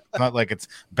 Not like it's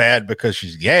bad because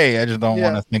she's gay. I just don't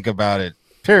want to think about it.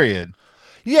 Period."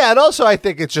 Yeah, and also I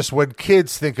think it's just when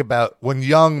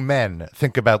young men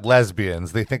think about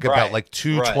lesbians, they think about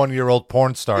two 20-year-old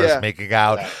porn stars making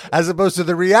out, as opposed to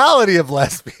the reality of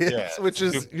lesbians, which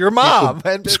is your mom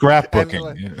and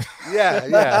scrapbooking.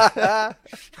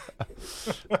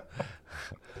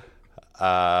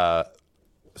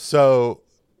 So,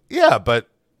 yeah, but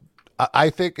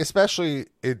I think especially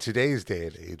in today's day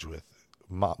and age with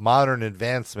modern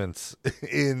advancements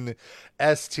in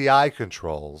STI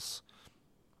controls,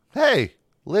 hey,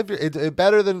 it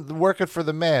better than working for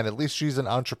the man. At least she's an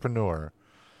entrepreneur.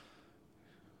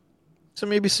 So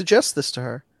maybe suggest this to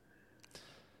her.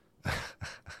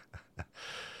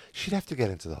 She'd have to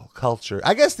get into the whole culture.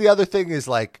 I guess the other thing is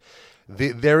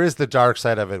there is the dark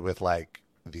side of it with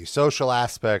the social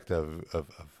aspect of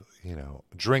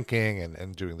drinking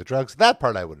and doing the drugs. That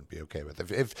part I wouldn't be okay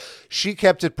with. If she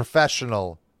kept it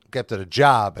professional, kept it a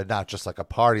job and not just a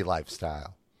party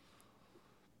lifestyle,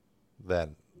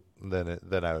 then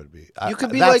I would be. You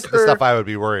could be that's like the her stuff I would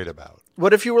be worried about.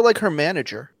 What if you were like her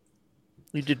manager?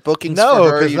 You did bookings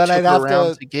for her. You then took I'd her have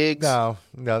around to gigs. No,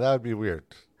 that would be weird.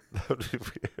 That would be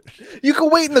weird. You can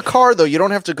wait in the car though. You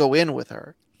don't have to go in with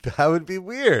her. That would be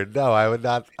weird. No, I would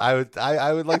not. I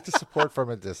would like to support from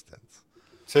a distance.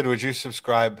 Sid, would you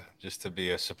subscribe just to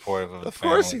be a supportive of the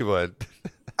family? Of course he would.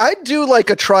 I'd do a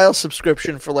trial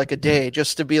subscription for a day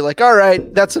just to be all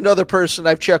right, that's another person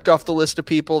I've checked off the list of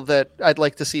people that I'd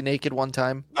like to see naked one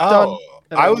time. Oh,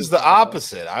 I was the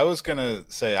opposite. I was going to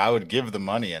say I would give the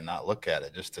money and not look at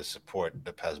it just to support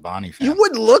the Pasbani family. You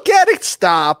would look at it?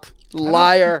 Stop.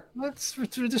 Liar. That's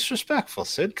disrespectful,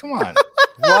 Sid. Come on.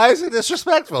 Why is it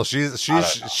disrespectful?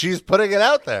 She's putting it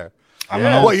out there.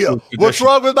 What's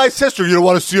wrong with my sister? You don't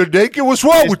want to see her naked? What's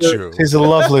wrong with you? She's a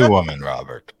lovely woman,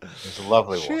 Robert. She's a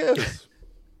lovely woman. She is.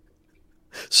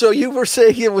 So you were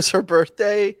saying it was her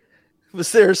birthday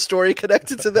Was there a story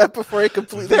connected to that before I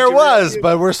completely? There was,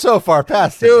 but we're so far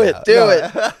past Do it. it. Do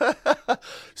it.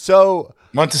 So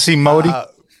Want to see Modi?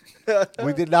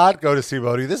 we did not go to see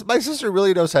Modi. My sister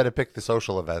really knows how to pick the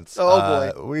social events.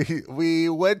 Oh boy. We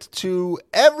went to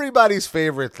everybody's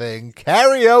favorite thing,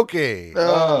 karaoke.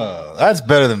 Oh, that's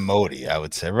better than Modi, I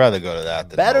would say. I'd rather go to that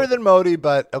than Better Modi. than Modi,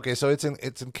 but okay. So it's in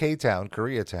K-Town,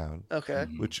 Koreatown. Okay.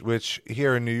 Which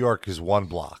here in New York is one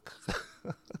block.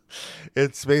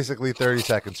 It's basically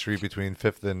 32nd Street between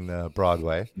 5th and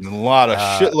Broadway. A lot of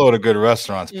shitload of good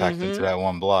restaurants packed into that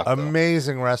one block. though.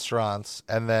 Amazing restaurants,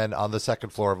 and then on the second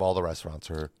floor of all the restaurants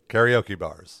are karaoke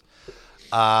bars.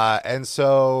 And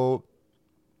so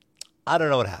I don't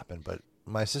know what happened, but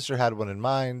my sister had one in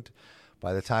mind.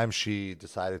 By the time she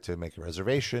decided to make a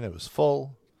reservation, it was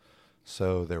full.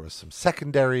 So there was some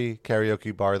secondary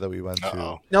karaoke bar that we went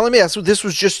to. Now let me ask: this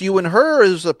was just you and her, or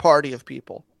is it a party of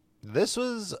people? This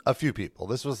was a few people.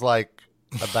 This was like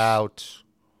about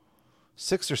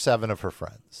 6 or 7 of her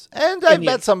friends. And I've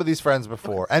met some of these friends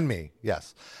before. Okay. And me,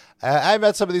 yes. I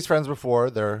met some of these friends before.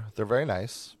 They're very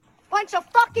nice. Bunch of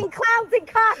fucking clowns in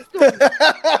costumes.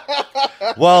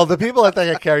 Well, the people at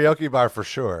the karaoke bar for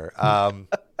sure.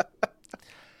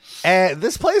 And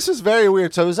this place was very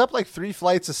weird. So it was up like 3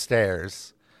 flights of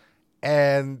stairs.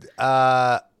 And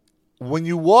when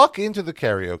you walk into the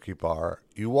karaoke bar,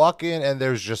 you walk in and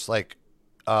there's just like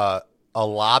a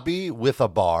lobby with a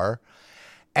bar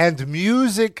and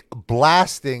music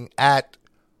blasting at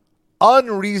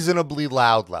unreasonably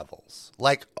loud levels,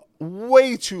 like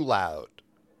way too loud.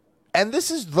 And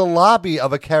this is the lobby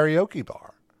of a karaoke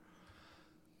bar.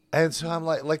 And so I'm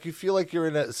like you feel like you're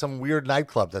in some weird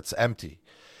nightclub that's empty.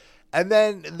 And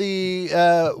then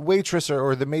the waitress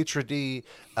or the maitre d'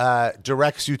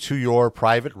 directs you to your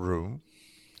private room.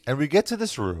 And we get to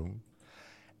this room,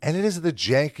 and it is the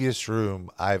jankiest room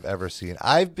I've ever seen.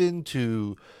 I've been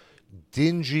to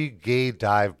dingy gay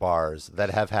dive bars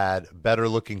that have had better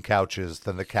looking couches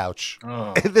than the couch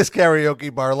in this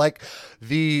karaoke bar. Like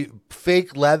the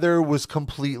fake leather was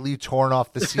completely torn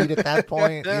off the seat at that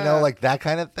point, like that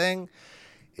kind of thing.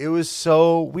 It was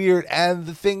so weird. And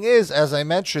the thing is, as I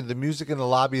mentioned, the music in the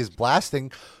lobby is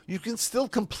blasting. You can still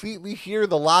completely hear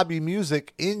the lobby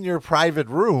music in your private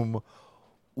room.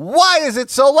 Why is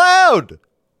it so loud?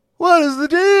 What is the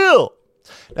deal?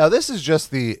 Now, this is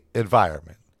just the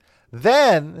environment.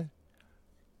 Then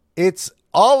it's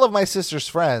all of my sister's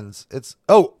friends.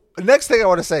 Next thing I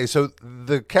want to say. So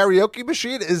the karaoke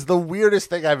machine is the weirdest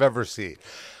thing I've ever seen.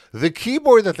 The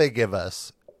keyboard that they give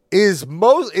us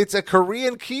it's a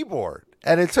Korean keyboard.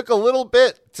 And it took a little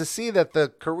bit to see that the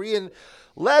Korean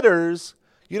letters,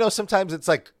 sometimes it's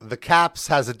like the caps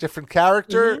has a different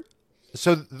character. Mm-hmm.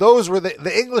 So those were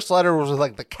the English letter was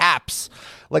like the caps.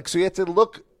 Like, so you had to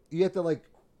like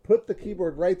put the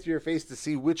keyboard right to your face to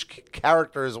see which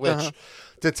character is which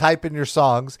to type in your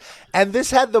songs. And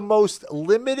this had the most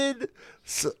limited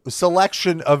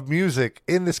selection of music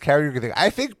in this karaoke thing. I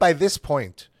think by this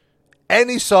point,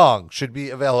 any song should be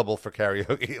available for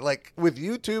karaoke. Like with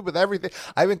YouTube, with everything.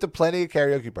 I've been to plenty of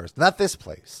karaoke bars. Not this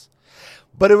place.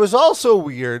 But it was also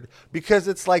weird because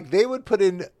it's like they would put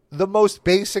in the most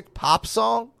basic pop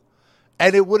song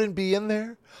and it wouldn't be in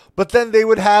there. But then they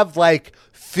would have like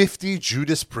 50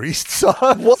 Judas Priest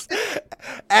songs.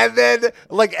 And then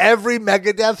like every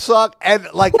Megadeth song. And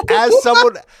like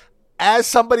as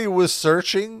somebody was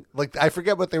searching, like I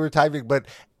forget what they were typing, but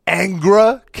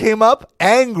Angra came up.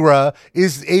 Angra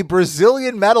is a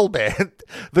Brazilian metal band,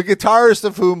 the guitarist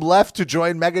of whom left to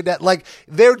join Megadeth. Like,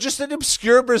 they're just an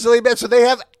obscure Brazilian band. So they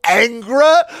have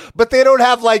Angra, but they don't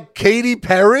have, like, Katy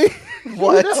Perry.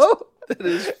 What? That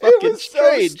is fucking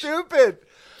strange. So stupid.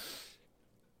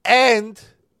 And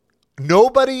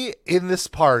nobody in this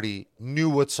party knew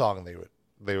what song they would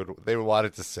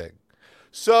wanted to sing.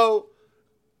 So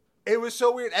it was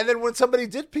so weird. And then when somebody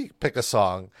did pick a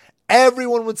song,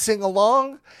 everyone would sing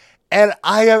along, and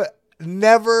I have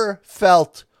never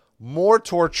felt more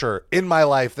torture in my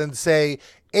life than, say,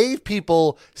 8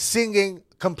 people singing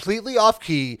completely off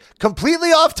key,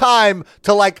 completely off time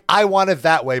to, like, I Want It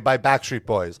That Way by Backstreet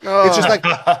Boys. It's just like,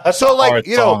 so, like,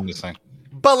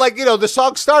 but, like, the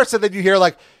song starts, and then you hear,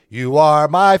 like, you are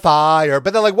my fire.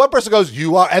 But then, like, one person goes,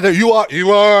 you are, and then you are.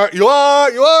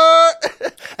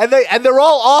 and they're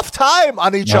all off time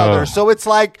on each other. So it's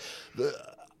like,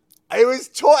 it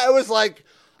was like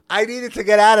I needed to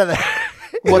get out of there.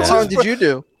 What song did you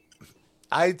do?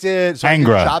 I did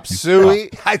Angra. Chop Suey.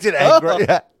 I did Angra.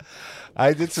 Yeah,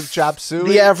 I did some Chop Suey.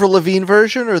 The Avril Lavigne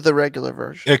version or the regular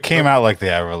version? It came out like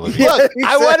the Avril Lavigne. Look, exactly.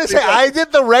 I want to say I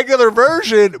did the regular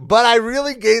version, but I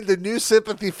really gained a new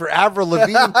sympathy for Avril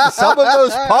Lavigne. Some of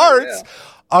those parts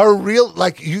are real.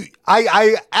 Like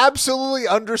I absolutely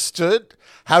understood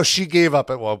how she gave up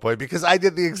at one point because I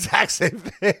did the exact same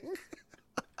thing.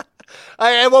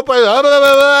 I at one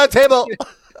point table.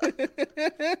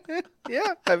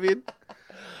 Yeah, I mean,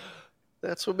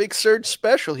 that's what makes Serge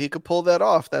special. He could pull that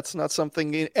off. That's not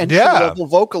something entry-level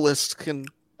vocalists can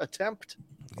attempt.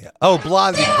 Yeah. Oh,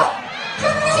 Blondie.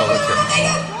 Oh, let's hear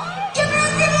it.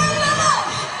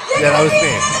 Yeah, that was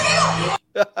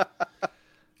me.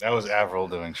 That was Avril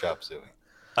doing Chop Suey.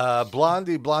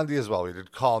 Blondie as well. We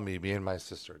did Call Me. Me and my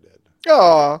sister did.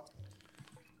 Aw,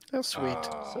 that's sweet.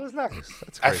 So it's nice.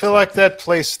 That's a I great feel song. like that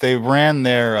place, they ran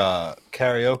their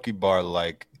karaoke bar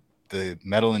like the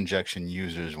Metal Injection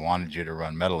users wanted you to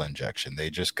run Metal Injection. They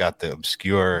just got the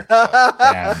obscure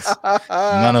bands,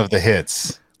 none of the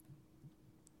hits.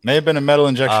 May have been a Metal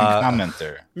Injection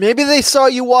commenter. Maybe they saw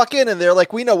you walk in and they're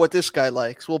like, "We know what this guy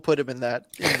likes. We'll put him in the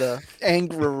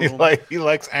Angra room." He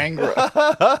likes Angra.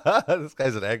 This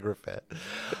guy's an Angra fan.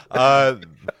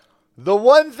 The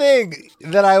one thing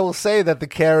that I will say that the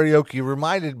karaoke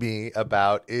reminded me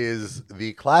about is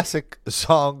the classic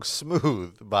song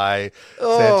 "Smooth" by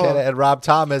Santana and Rob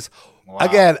Thomas. Wow.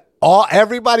 Again,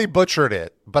 everybody butchered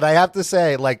it, but I have to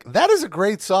say, like, that is a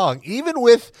great song.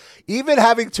 Even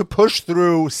having to push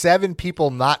through 7 people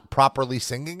not properly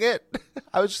singing it,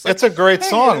 I was just like, It's a great hey,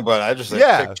 song, but I just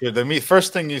pictured the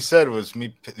first thing you said was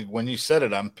me. When you said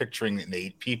it, I'm picturing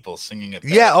 8 people singing it.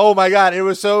 Yeah. Oh my God. It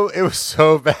was so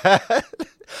bad.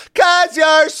 'Cause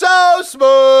you're so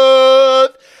smooth,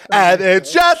 and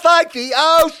it's just like the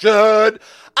ocean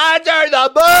under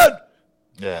the moon.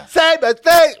 Yeah, Same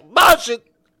thing, motion.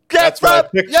 Get that's what I from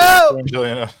pictured. you.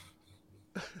 Strangely enough.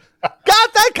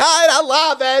 Got that kind of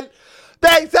loving,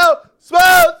 being so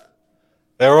smooth.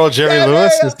 They were all Jerry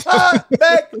Lewis.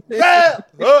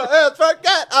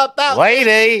 Forget about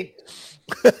Lady.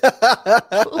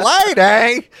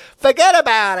 lady. Forget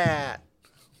about it.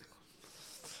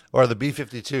 Or the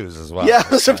B-52s as well. Yeah, I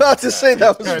was about to say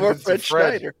that was more It's a Fred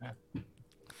Schneider.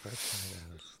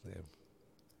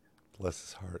 Bless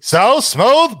his heart. So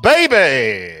smooth,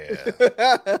 baby.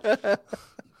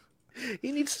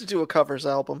 He needs to do a covers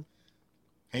album.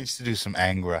 He needs to do some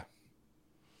Angra.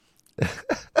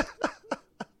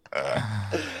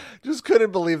 Just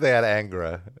couldn't believe they had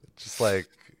Angra. Just like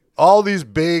all these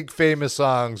big famous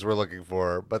songs we're looking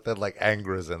for, but then like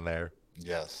Angra's in there.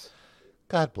 Yes.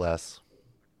 God bless.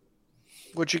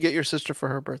 What'd you get your sister for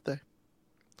her birthday?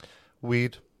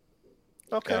 Weed.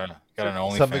 Okay. Got an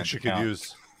OnlyFans Something she could account.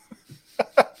 use.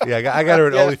 Yeah, I got her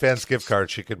an Yeah. OnlyFans gift card.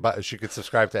 She could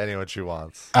subscribe to anyone she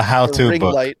wants. A how-to Ring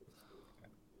book. light.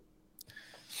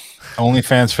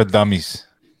 OnlyFans for dummies.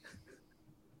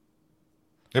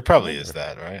 There probably is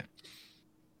that, right?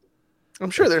 I'm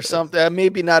sure there's something.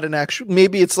 Maybe not an actual.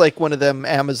 Maybe it's like one of them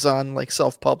Amazon like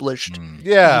self-published.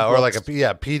 Yeah, or like a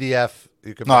PDF.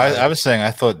 You could No, buy. I was saying I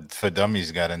thought for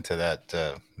dummies got into that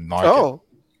market. Oh,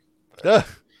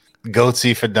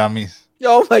 Goatsy for dummies.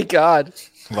 oh my God!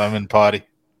 Lemon party.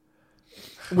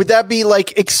 Would that be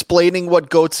like explaining what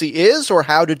Goatsy is, or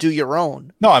how to do your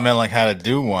own? No, I meant like how to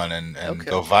do one and Okay.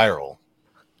 go viral.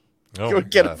 Oh You my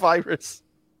would get a God. virus,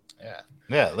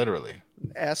 Yeah, literally.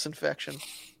 ass infection.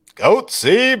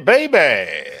 Goatsy,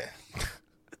 baby.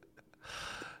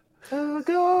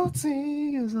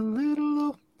 Goatsy is a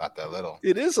little. Not that little.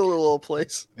 It is a little old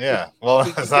place, Yeah. Well,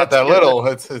 We can it's not get that together. little.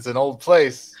 It's an old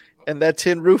place. and that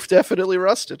tin roof definitely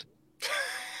rusted.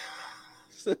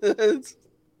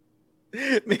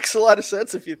 It makes a lot of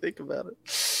sense if you think about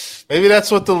it. Maybe that's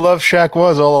what the Love Shack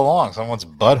was all along. Someone's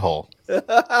butthole.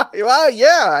 Well,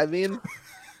 yeah, I mean,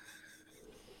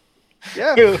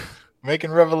 yeah.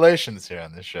 Making revelations here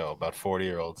on this show about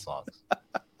 40-year-old songs.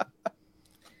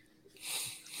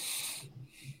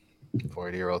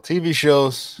 40-year-old TV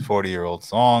shows, 40-year-old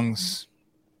songs,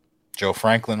 Joe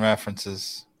Franklin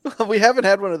references. We haven't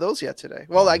had one of those yet today.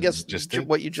 Well, I guess Just did.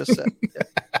 what you just said.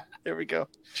 Yeah. There we go.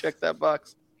 Check that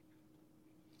box.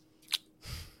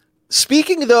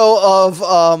 Speaking though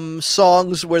of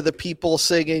songs where the people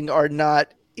singing are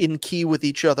not in key with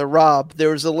each other, Rob, there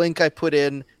was a link I put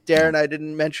in. Darren, I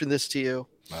didn't mention this to you.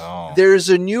 Oh, There's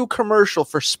a new commercial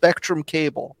for Spectrum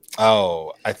Cable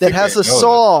I that think has I a know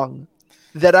song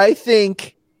that I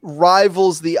think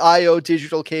rivals the IO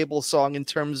digital cable song in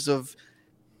terms of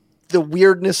the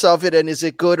weirdness of it, and is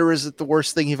it good or is it the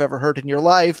worst thing you've ever heard in your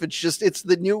life? It just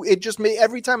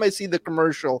every time I see the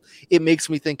commercial, it makes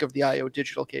me think of the IO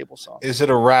digital cable song. Is it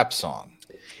a rap song?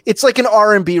 It's like an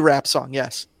R&B rap song,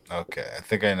 yes. Okay, I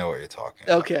think I know what you're talking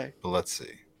about. Okay. But let's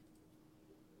see.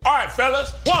 All right,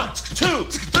 fellas. 1, 2,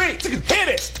 3, hit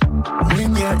it.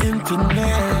 When your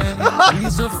internet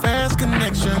needs a fast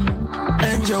connection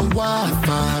and your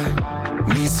Wi-Fi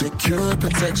needs secure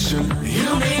protection,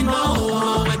 you need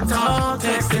more with talk,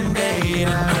 text, and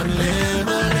data unlimited.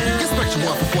 Get Spectrum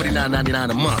One for $49.99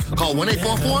 a month. Call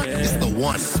 1-844. It's the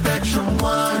one. Spectrum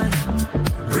One.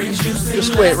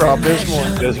 Just wait, Rob. There's more.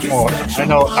 There's more. I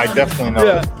know. I definitely know.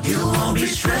 Yeah. You won't be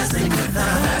stressing with the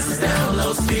fastest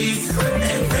download speeds.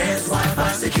 Advanced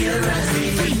Wi-Fi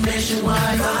security.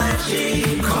 Nationwide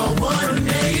 5G. Call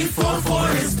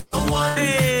 1-844. It's the one.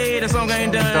 Hey, the song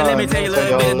ain't done. Let me tell you a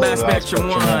little bit about Spectrum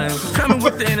One. Coming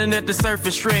with the internet, the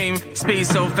surface stream. Speed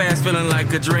so fast, feeling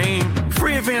like a dream.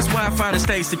 Free advanced Wi-Fi to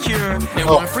stay secure. And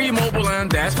one free mobile line,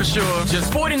 that's for sure.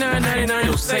 Just $49.99,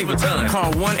 you'll save a ton.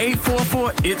 Call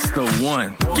 1-844, it's the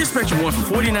one. Get Spectrum One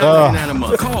for $49.99 a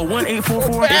month. Call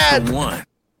 1-844, it's the one.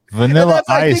 Vanilla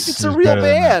I Ice. think it's a real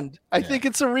band. I think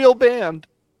it's a real band.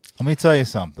 Let me tell you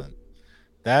something.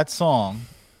 That song,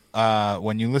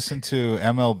 when you listen to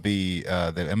MLB,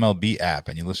 the MLB app,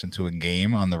 and you listen to a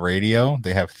game on the radio,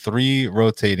 they have 3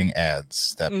 rotating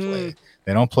ads that play.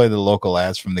 They don't play the local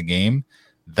ads from the game.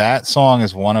 That song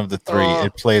is one of the 3.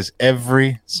 It plays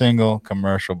every single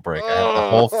commercial break. I have the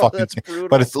whole fucking thing.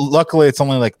 But luckily it's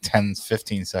only like 10,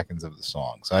 15 seconds of the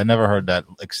song. So I never heard that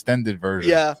extended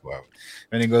version. Yeah.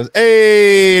 And he goes,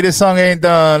 hey, this song ain't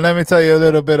done. Let me tell you a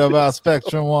little bit about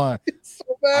Spectrum One.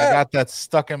 I got that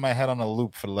stuck in my head on a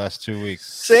loop for the last 2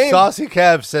 weeks. Same. Saucy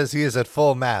Kev says he is at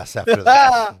full mass after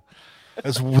that.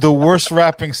 It's the worst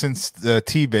rapping since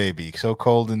T-Baby, So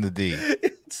Cold in the D.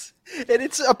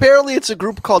 It's apparently it's a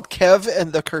group called Kev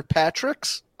and the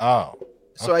Kirkpatricks. Oh.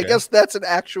 So I guess that's an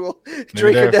actual.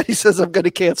 Drake Daddy says I'm going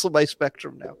to cancel my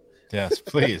Spectrum now. Yes,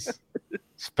 please.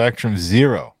 Spectrum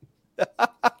Zero.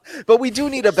 But we do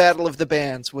need a battle of the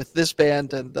bands with this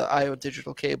band and the IO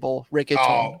Digital Cable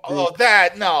reggaeton.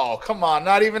 Come on,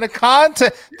 not even a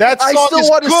contest. That song I still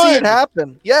want to see it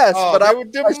happen. Yes, but I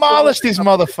would demolish these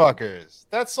motherfuckers.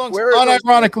 That song's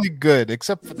unironically good,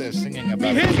 except for their singing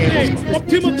about it.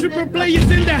 Optimal Triple Play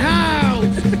is in the house.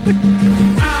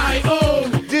 IO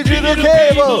Digital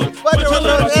Cable.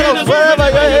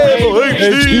 Wherever you're able.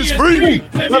 It's free.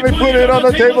 Let me put it on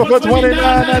the table for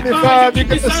 $29.95. You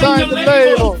can assign the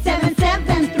label.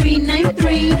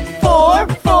 877-393-4448.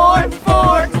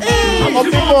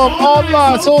 Optimum,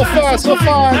 online, so fast, so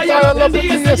fine. I love the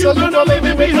thing, so you don't let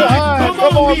me wait behind.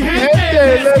 Come on,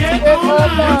 gente, let's get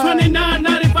online.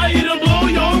 $29.95, it'll blow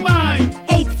your mind.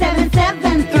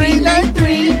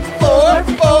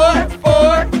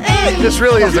 877-393-4448. This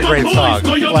really is a great song.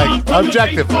 Like,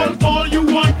 objectively. All you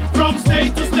want from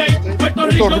state to state.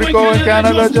 Puerto Rico and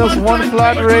Canada, just one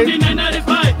flat rate.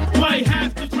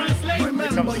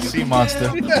 Comes the Sea Monster.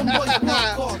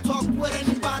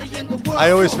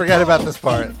 I always forget about this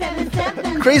part.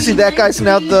 Crazy, that guy's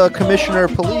now the commissioner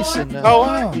of police in New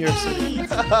York City.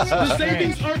 The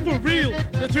savings are for real.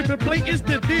 The Triple Play is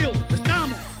the deal.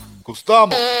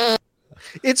 Gustavo.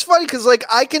 It's funny because, like,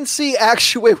 I can see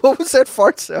actually. Wait, what was that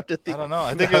fart sound at the I don't know.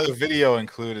 I think the video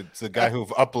included the guy who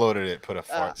uploaded it put a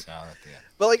fart sound at the end.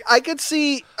 But, like, I could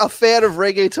see a fan of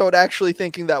reggaeton actually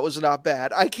thinking that was not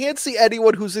bad. I can't see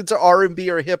anyone who's into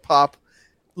R&B or hip hop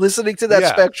listening to that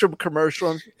Spectrum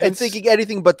commercial and thinking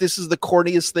anything but this is the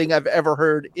corniest thing I've ever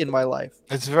heard in my life.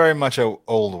 It's very much an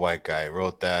old white guy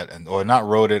wrote that, or not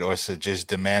wrote it, or just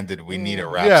demanded we need a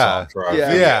rap song for our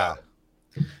video. Yeah.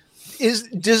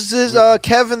 Does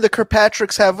Kevin the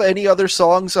Kirkpatricks have any other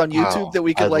songs on YouTube that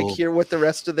we could hear what the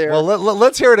rest of their? Well,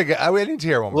 let's hear it again. I need to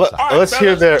hear one more time. Let's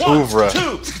hear their oeuvre. 1,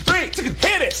 2, 3,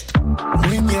 hit it.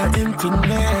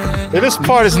 This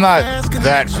part is not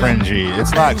that cringy.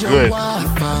 It's not good,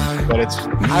 but it's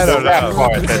I don't know.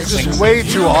 Part it's just way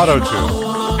too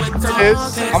auto-tuned. It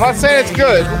is. I'm not saying it's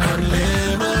good.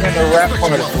 And the rap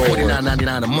part is way worse.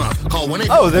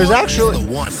 Oh, there's actually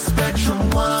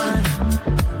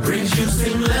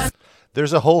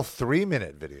there's a whole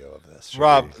 3-minute video of this.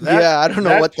 Rob, I don't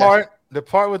know what part. The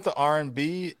part with the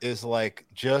R&B is like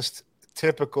just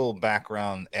typical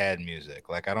background ad music.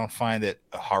 Like I don't find it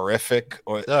horrific,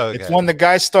 or it's when the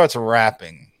guy starts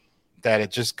rapping that it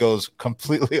just goes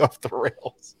completely off the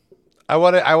rails. I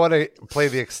want to play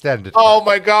the extended. Oh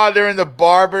my god, they're in the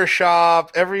barber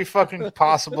shop. Every fucking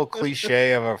possible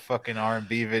cliche of a fucking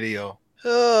R&B video.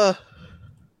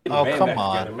 Oh, come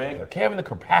on. Together, Kevin the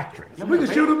Kirkpatricks. We can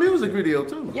shoot a music video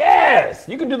too. Yes,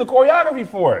 you can do the choreography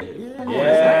for it.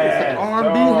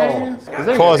 R&B hands.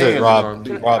 Pause it, Rob.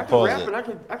 Rob, pause it.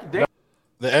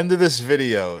 The end of this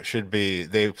video should be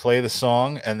they play the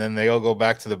song and then they all go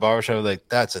back to the barbershop like,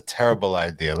 that's a terrible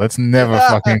idea. Let's never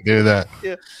fucking do that.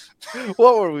 Yeah.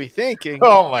 What were we thinking?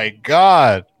 Oh my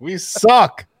God. We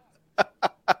suck.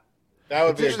 That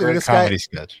would be a great comedy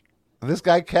sketch. This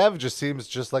guy Kev just seems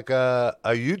just like a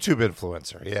YouTube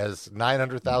influencer. He has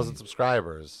 900,000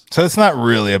 subscribers. So it's not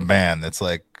really a band. It's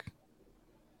like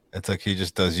he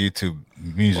just does YouTube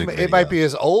music. Well, it might be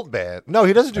his old band. No,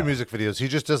 he doesn't do music videos. He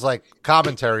just does like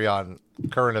commentary on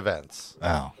current events.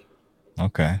 Oh,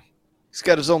 okay. He's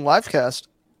got his own livecast.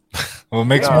 Well, it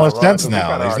makes more sense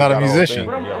now. He's not a musician.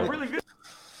 But I'm really good.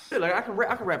 Like I can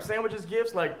rap sandwiches,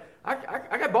 gifts. Like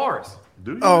I got bars.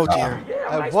 Do you? Oh dear. Yeah,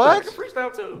 I'm nice. What? I can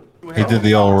freestyle too. He did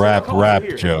the old rap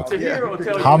joke.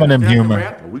 Homonym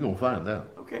humor. We're gonna find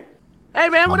out. Okay. Hey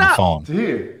man, what On the up? phone.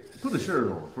 Tahir, put the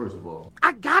shirt on, first of all.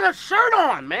 I got a shirt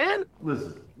on, man.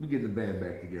 Listen, we get the band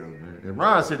back together, man. And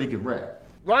Ron said he can rap.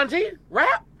 Ron G,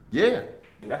 rap? Yeah.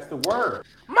 That's the word.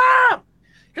 Mom!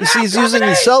 You see, he's using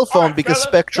his cell phone because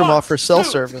Spectrum offers cell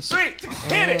service.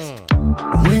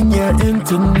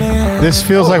 This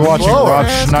feels like watching Rob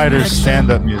Schneider's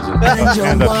stand-up music.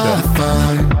 Stand-up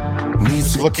show.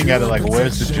 Just looking at it like,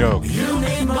 where's the joke?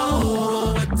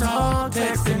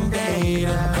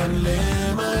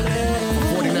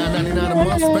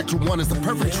 Spectrum One is the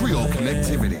perfect trio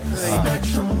connectivity.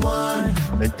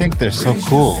 They think they're so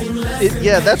cool.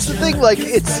 Yeah, that's the thing. Like,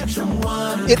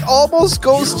 it almost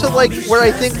goes to like where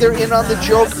I think they're in on the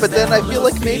joke, but then I feel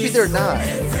like maybe they're not.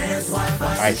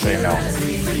 I say no.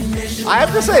 I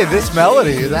have to say, this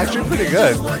melody is actually pretty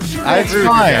good. I agree with you,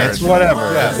 Fine, Jared. it's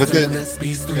whatever. Yeah. But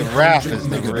the rap is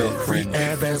the real cringe.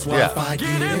 Yeah.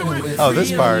 Oh,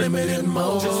 this part.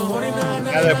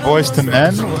 Now that Boys to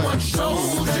Men.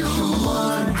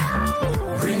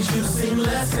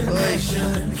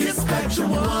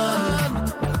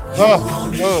 Oh,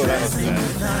 that was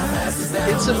bad.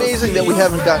 It's amazing that we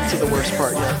haven't gotten to the worst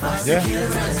part yet. Yeah.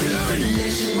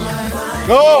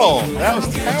 Oh, that was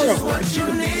terrible.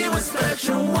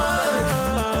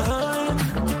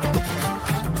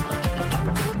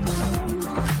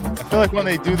 I feel like when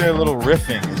they do their little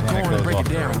riffing is when it goes off.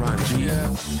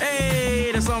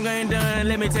 Hey, the song ain't done.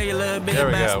 Let me tell you a little bit There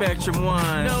we about go. Spectrum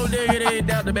One. No diggity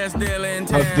doubt, the best deal in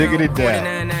town. Oh, diggity doubt.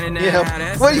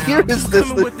 Yeah. What year is this?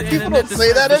 People don't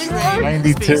say that anymore.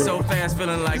 92. So fast,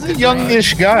 feeling like He's a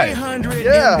youngish guy. 100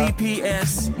 Yeah.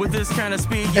 Mbps. With this kind of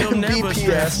speed, you'll never Mbps.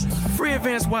 stress. Free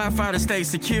advanced Wi-Fi to stay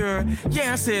secure.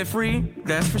 Yeah, I said free,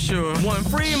 that's for sure. One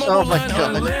free mobile Oh my line,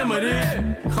 God.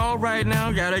 unlimited. Call right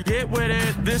now, gotta get with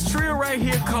it. This trio right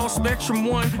here called Spectrum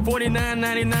One,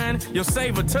 $49.99. You'll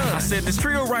save a ton. I said this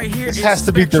trio right here. This is has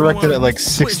to be Spectrum directed One. at like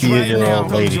Switch 68-year-old right now,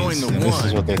 come ladies. join the And this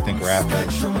is one. what they think rap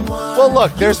is. Well,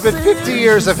 look, there's been 50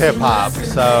 years of hip hop,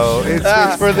 so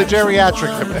it's for the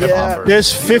geriatric hip hoppers.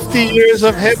 There's 50 years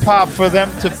of hip hop for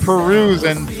them to peruse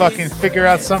and fucking figure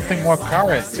out something more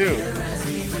current too.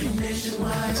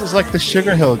 This is like the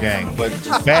Sugar Hill Gang, but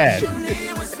bad.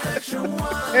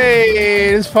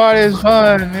 Hey, this party is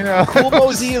fun, you know. Cool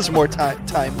Mosey is more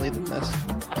timely than this.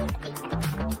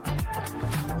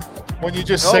 When you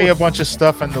just say a bunch of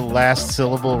stuff and the last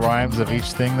syllable rhymes of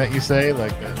each thing that you say,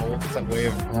 like that whole way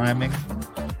of rhyming.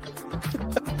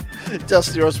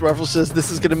 Dusty Rose Ruffle says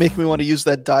this is going to make me want to use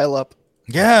that dial-up.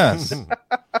 Yes.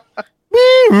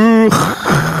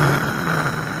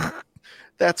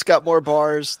 That's got more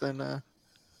bars than.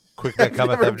 Quick that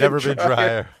cometh, I've never been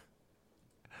drier.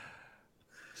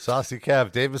 Saucy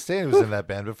Kev. Dave Mustaine was in that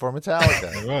band before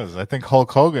Metallica. It was. I think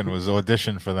Hulk Hogan was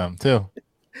auditioned for them too.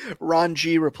 Ron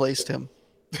G replaced him.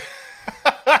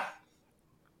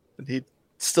 And he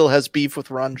still has beef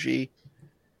with Ron G.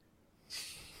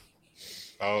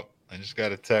 Oh, I just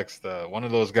got a text. One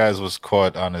of those guys was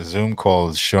caught on a Zoom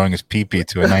call showing his pee-pee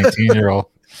to a 19-year-old.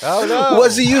 Oh, no.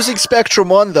 Was he using Spectrum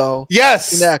One, though?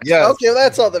 Yes. Next. Yes. Okay,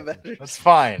 that's all that matters. That's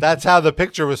fine. That's how the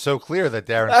picture was so clear that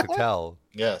Darren could tell.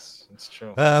 Yes, it's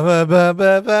true.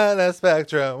 That's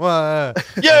Spectrum One.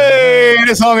 Yay!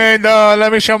 This song ain't done.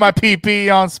 Let me show my pee-pee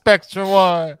on Spectrum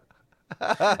One.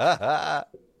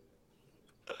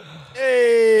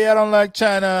 Hey, I don't like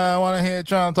China. I want to hear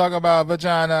Trump talk about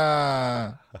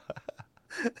vagina.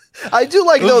 I do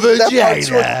like, though, that part's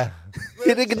Vagina.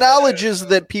 where it acknowledges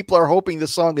that people are hoping the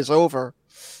song is over.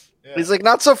 Yeah. He's like,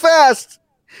 not so fast.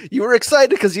 You were excited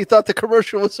because you thought the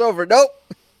commercial was over. Nope.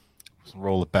 Let's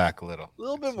roll it back a little. A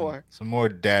little bit more. Some more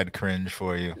dad cringe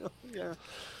for you. Yeah.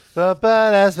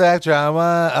 That's Spectrum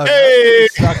One. Oh, hey!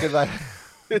 stuck in my...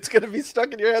 It's gonna be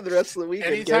stuck in your head the rest of the week.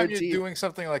 Anytime you're doing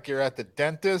something like you're at the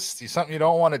dentist, something you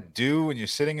don't want to do, and you're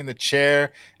sitting in the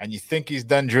chair and you think he's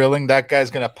done drilling, that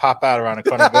guy's gonna pop out around the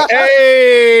corner and go,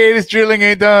 "Hey, this drilling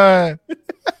ain't done."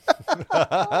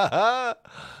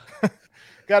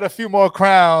 Got a few more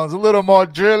crowns, a little more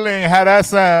drilling. How that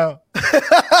sound?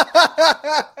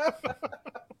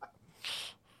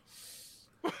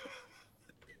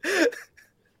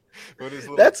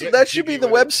 That should be the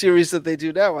web series that they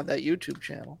do now on that YouTube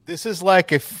channel. This is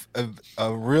like a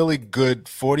really good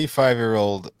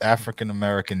 45-year-old African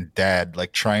American dad,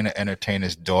 like trying to entertain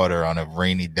his daughter on a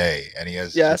rainy day, and he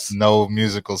has just no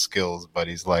musical skills, but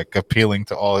he's like appealing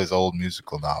to all his old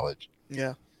musical knowledge.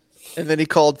 Yeah, and then he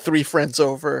called 3 friends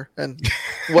over, and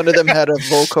one of them had a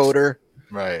vocoder,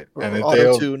 right? And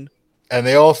auto-tune. And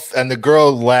the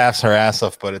girl laughs her ass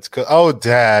off, but it's good. Oh,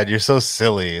 Dad, you're so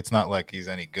silly. It's not like he's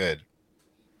any good,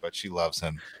 but she loves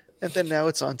him. And then now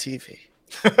it's on TV.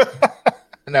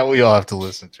 Now we all have to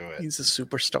listen to it. He's a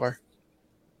superstar.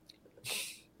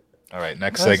 All right,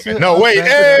 next segment. No, wait.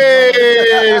 Hey,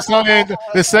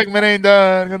 this segment ain't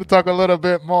done. I'm going to talk a little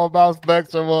bit more about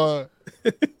Spectrum One.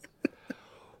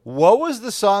 What was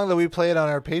the song that we played on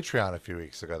our Patreon a few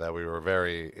weeks ago that we were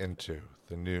very into?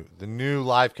 The new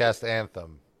Livecast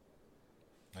anthem.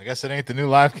 I guess it ain't the new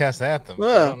Livecast anthem. I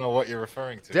don't know what you're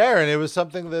referring to. Darren, it was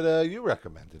something that you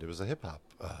recommended. It was a hip-hop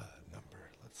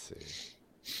number.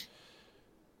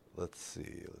 Let's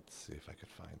see if I could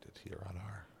find it here on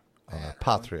our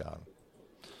Patreon.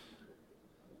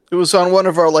 It was on one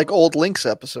of our old Links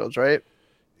episodes, right?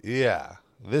 Yeah.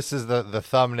 This is the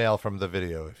thumbnail from the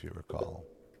video, if you recall.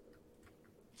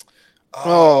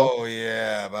 Oh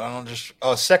yeah, but I don't just.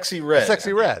 Oh, Sexy Red.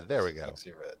 Sexy Red. There we go.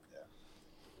 Sexy Red.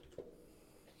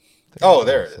 Yeah.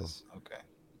 There it is. Okay.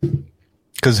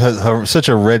 Because her such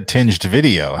a red tinged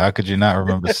video. How could you not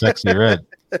remember Sexy Red?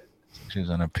 She was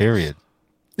on a period.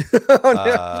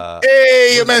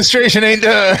 Hey, your menstruation ain't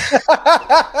done.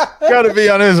 Gotta be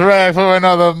on his rack for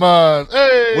another month.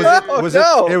 Hey.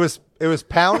 It was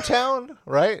Pound Town,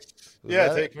 right?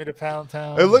 Take me to Pound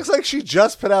Town. It looks like she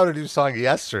just put out a new song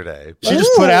yesterday. She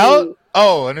just put out?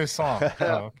 Oh, a new song.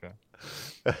 Oh,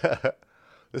 okay.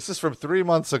 This is from 3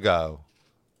 months ago.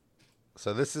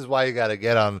 So this is why you got to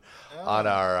get on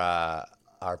our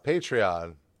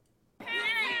Patreon.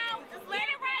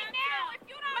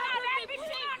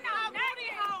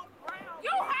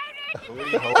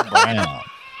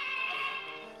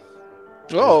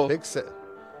 Oh, big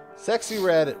Sexy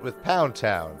Red with Pound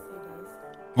Town.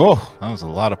 Whoa, that was a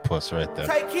lot of puss right there.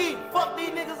 Take heat, fuck these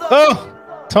niggas up.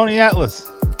 Oh, Tony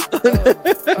Atlas.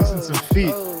 Using some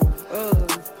feet.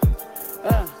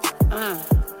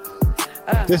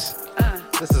 This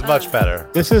is much better.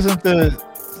 This isn't the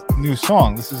new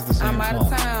song. This is the same song.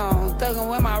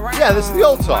 Yeah, this is the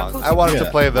old song. I wanted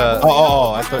to play the.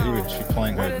 Oh, I thought you were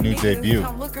playing her new debut.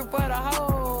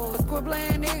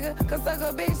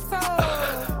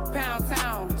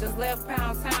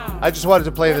 I just wanted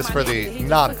to play this for the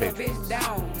non-patrons.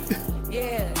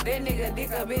 Yeah, that nigga dick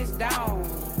a bitch down.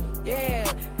 Yeah,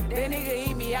 that nigga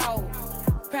eat me out.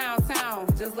 Pound Town,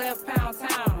 just left Pound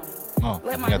Town. Oh,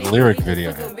 we got the lyric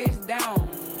video.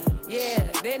 Yeah,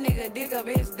 that nigga dick a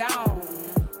bitch down.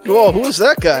 Whoa, who is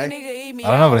that guy? I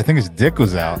don't know, but I think his dick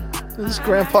was out. This is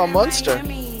Grandpa Munster.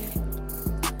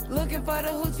 Looking for the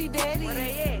hoochie daddy.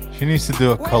 She needs to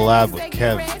do a collab with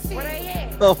Kev.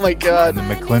 Oh my God. And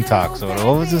the McClintocks.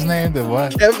 What was his name? The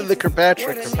what? Kevin the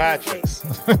Kirkpatrick. How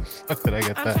did I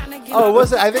get that? Oh,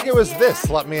 was it? I think it was this.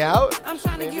 Let Me Out. Because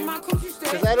I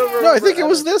don't remember. No, I think it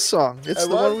was this song. It's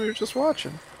the one we were just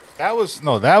watching. That was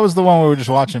the one we were just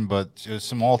watching, but there's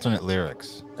some alternate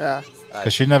lyrics. Yeah.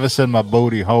 Because she never said my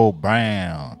booty hole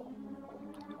brown.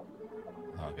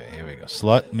 Okay, here we go.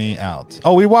 Slut Me Out.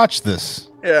 Oh, we watched this.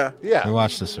 Yeah. Yeah. We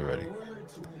watched this already.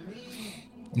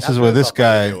 This is where this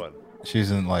guy, she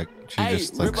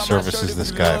just services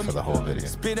this guy for the whole video.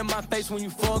 Spit in my face when you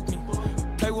fuck me.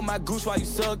 Play with my goose while you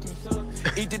suck me.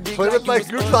 Eat the dick Play with my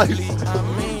goose while you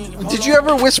Did you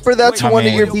ever whisper that to one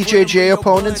of your BJJ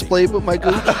opponents? Play with my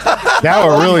goose. That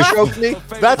would really choke me.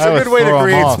 That's a good way to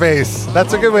create space.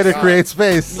 That's a good way to create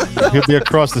space. He'll be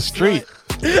across the street.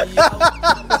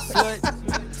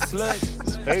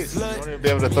 Space. You won't even be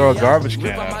able to throw a garbage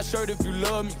can out.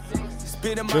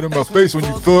 Spit in my face when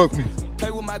you fuck me.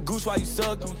 Play with my goose while you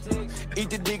suck me. Eat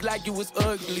the dick like you was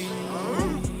ugly.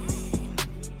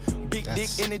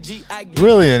 That's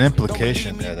really an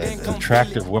implication there that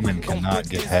attractive women cannot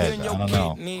get head. I don't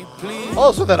know.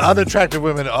 Also, that unattractive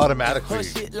women automatically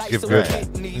give good head.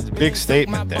 It's a big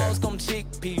statement there.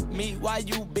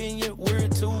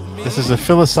 This is a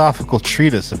philosophical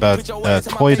treatise about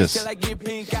coitus.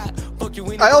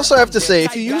 I also have to say,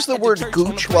 if you use the word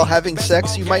gooch while having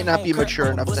sex, you might not be mature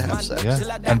enough to have sex.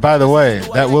 Yeah. And by the way,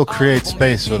 that will create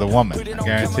space for the woman. I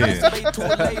guarantee you.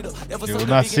 You will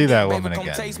not see that woman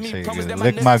again. So you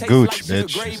lick my gooch,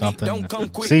 bitch, or something.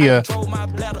 See ya.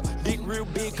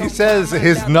 He says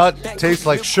his nut tastes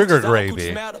like sugar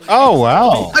gravy. Oh,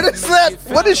 wow. What is that?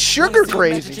 What is sugar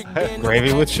gravy?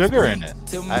 Gravy with sugar in it.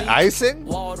 Icing?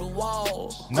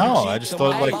 No, I just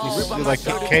thought like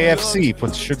KFC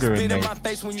puts sugar in their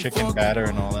chicken batter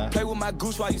and all that.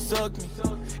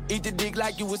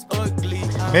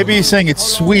 Maybe he's saying it's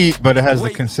sweet, but it has the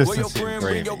consistency of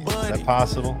gravy. Is that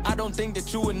possible? I don't think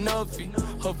that you enough.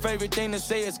 Her favorite thing to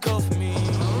say is cuff me.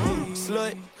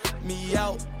 Slut me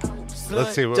out.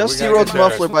 Let's see. Dusty Rhodes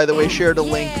Muffler, by the way, shared a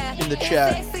link in the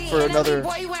chat for another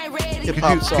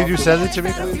hip-hop song. Could you send it to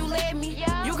me, please?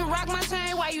 You can rock my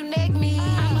chain while you neck me.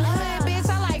 I'm a hood bitch,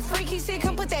 I like freaky shit.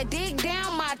 Come put that dick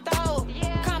down my throat.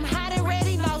 Come hot and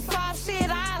ready, no soft shit.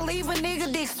 I leave a nigga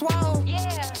dick swole.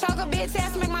 Choke a bitch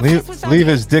ass, make my Leave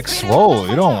his dick swole.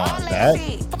 You don't want that.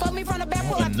 You want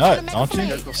a nut, don't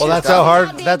you? Well, that's how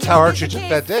hard she took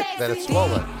that dick, that it's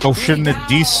swollen. So shouldn't it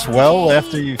de-swell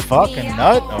after you fuck and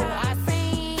nut? Or?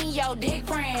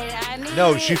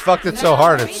 No, she fucked it so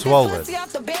hard it's swollen. She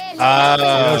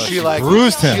like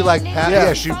bruised him. She like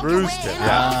she bruised him.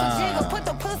 Yeah. Put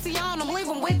the pussy on him, leave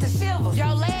him with the silver. Your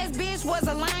last bitch was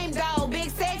a lame dog,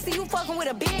 big sexy. You fucking with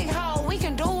a big hoe. We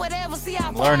can do whatever. See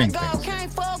how far Learning it go. things.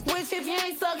 Can't fuck with if you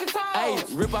ain't sucking toes. Hey,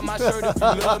 rip out my shirt if you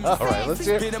love me. All right, let's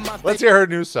hear her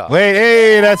new song. Wait,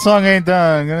 hey, that song ain't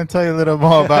done. I'm gonna tell you a little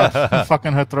more about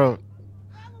fucking her throat.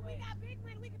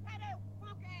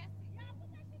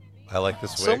 I like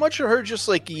this wig. So much of her just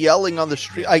like yelling on the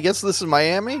street. I guess this is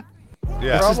Miami.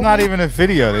 Yeah. This is not even a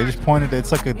video. They just pointed.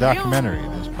 It's like a documentary. They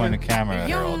just point a camera at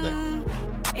her all day.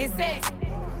 It's sexy.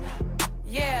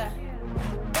 Yeah.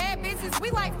 Bad bitches,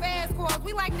 we like fast cars.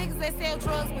 We like niggas that sell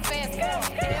drugs with fast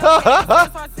cars.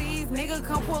 Nigga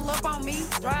come pull up on me.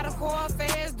 Drive the car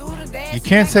fast, do the dash. You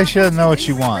can't say she doesn't know what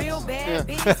she wants.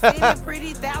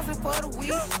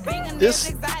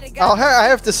 This, I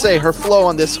have to say, her flow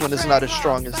on this one is not as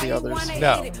strong as the others.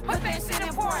 No.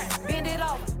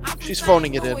 She's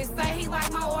phoning it in.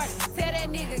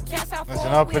 There's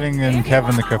an opening in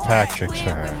Kevin the Kirkpatrick's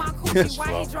for her. With this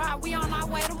flow.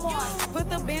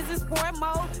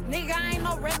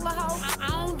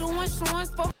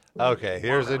 Okay,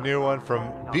 here's a new one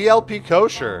from BLP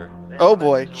Kosher. Oh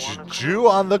boy. Jew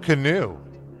on the canoe.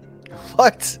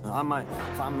 What? I might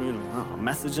find me a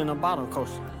message in a bottle, coach.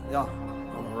 Yeah,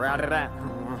 route it out.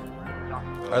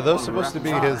 Are those supposed to be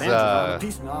his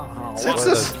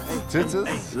tzitzis?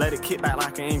 Let it kick back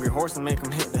like an angry horse and make him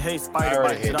hit the hay. Spider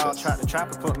bites it all. Tried to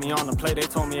trap and put me on the play. They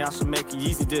told me I should make a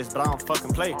easy dish, but I don't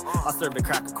fucking play. I served a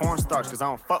crack of cornstarch cause I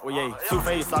don't fuck with ye.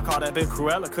 Two-faced, I call that bitch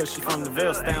Cruella cause she from the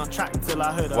Ville. Stay on track until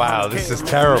I heard her. Wow, this is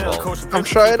terrible. I'm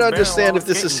trying to understand if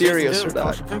this is serious or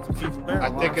not.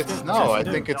 I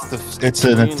think it's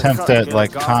an attempt at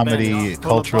like comedy,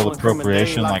 cultural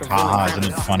appropriation. Like, haha,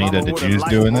 isn't it funny that the Jews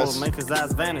doing this?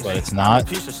 But it's not.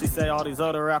 She say all these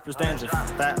other rappers danger.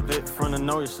 That bit from the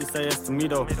noise, she say it's to me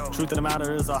though. Truth of the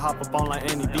matter is I hop up on like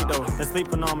any beat though. They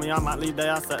sleeping on me, I might leave their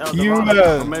ass to El You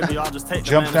Dorado. Maybe I'll just take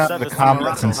jump down to the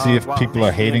comments and see if people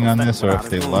are hating on this or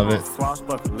if they love it.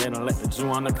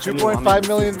 2.5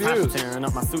 million views.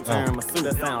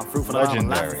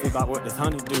 Legendary.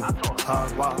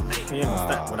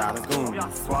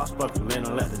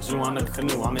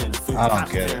 I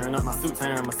don't get it.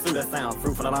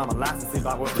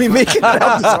 We make it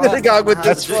out the synagogue with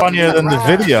That's this. funnier than the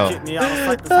video.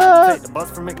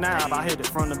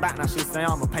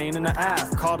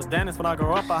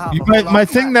 My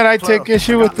thing that I take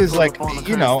issue with is like,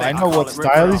 you know, I know what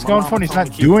style he's going for and he's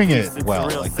not doing it well.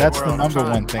 Like that's the number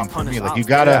one thing for me. Like you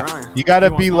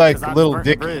gotta be like Lil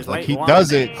Dicky. Like he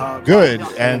does it good,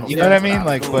 and you know what I mean?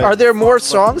 Like, but Are there more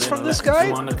songs from this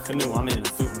guy?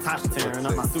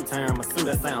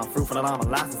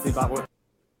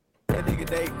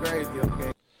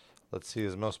 Let's see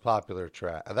his most popular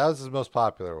track. That was his most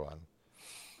popular one.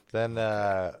 Then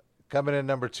coming in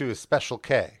number 2 is Special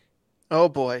K. Oh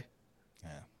boy.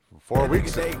 4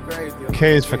 weeks.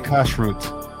 K is for kashrut.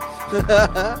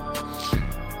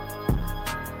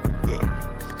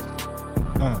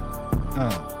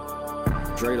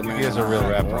 He is a real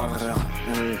rapper on this one.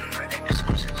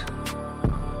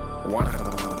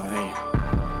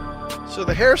 So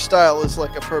the hairstyle is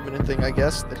like a permanent thing, I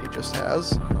guess, that he just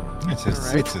has. It's his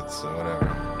tzitzits or whatever.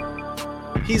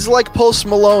 He's like Post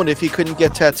Malone if he couldn't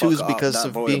get tattoos because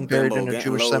of being buried in a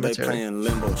Jewish cemetery.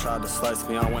 Limbo, tried to slice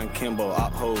me, I went Kimbo.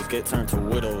 Op hoes get turned to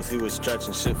widows. He was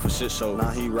stretching shit for shit show. Now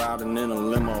he riding in a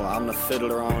limo. I'm the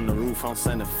fiddler on the roof. I'm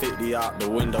sending 50 out the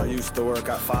window. Used to work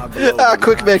at 5 below.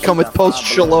 Quick man come with Post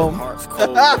Shalom.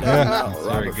 Yeah,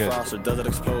 very good. Does it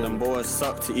explode? Them boys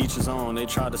suck to each his own. They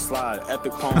tried to slide.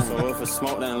 Epic poem. So if it's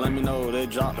smoke, then let me know. They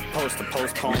drop the post to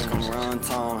postpone. Come run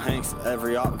Tom Hanks.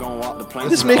 Every op gon' walk the plane.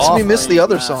 This makes me miss the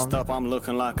other song. I'm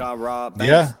looking like I robbed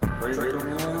Yeah.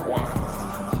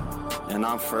 And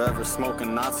I'm forever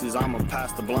smoking Nazis. I'ma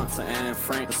pass the blunts to Anne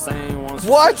Frank, the same ones.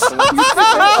 What?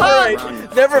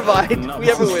 Alright, never mind. We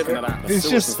have a winner. He's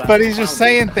just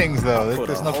saying things though.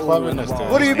 There's no cleverness to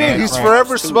it. What do you mean? He's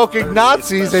forever smoking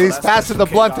Nazis and he's passing the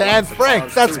blunt to Anne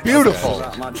Frank. That's beautiful.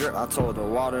 I told her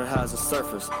water has a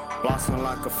surface. Blossoming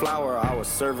like a flower. I was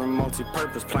serving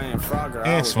multi-purpose, playing Frogger.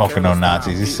 He ain't smoking no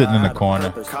Nazis. He's sitting in the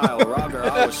corner. He's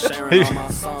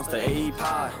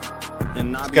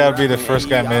gotta be the first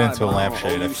guy made into a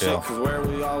lampshade, I feel.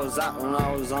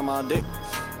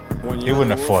 He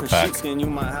wouldn't have fought back. You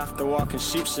might have to walk in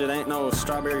sheep shit. Ain't no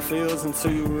strawberry fields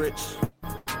until you rich.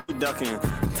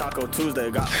 Taco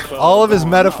Tuesday got all of his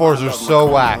metaphors are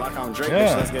so whack.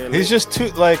 Yeah, he's just too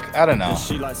like I don't know.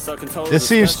 This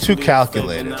seems too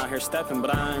calculated.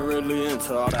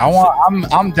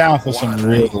 I'm down for some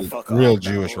real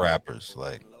Jewish rappers.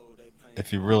 Like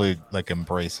if you really like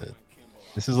embrace it.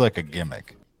 This is like a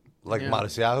gimmick. Like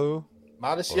Matisyahu?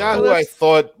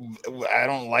 Matisyahu, I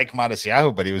don't like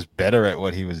Matisyahu, but he was better at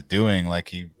what he was doing. Like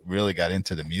he really got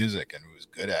into the music and was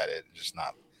good at it. Just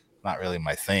not really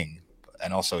my thing.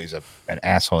 And also he's an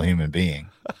asshole human being.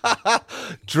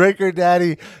 Drinker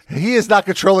Daddy, he is not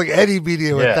controlling any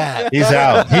media with that. He's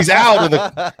out. He's out of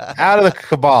the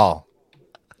cabal.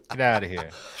 Get out of here.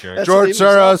 Jerk. George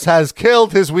Soros has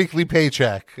killed his weekly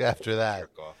paycheck after that.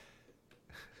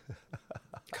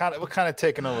 What kind of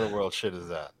taking over the world shit is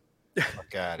that?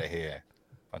 Fuck out of here.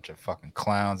 Bunch of fucking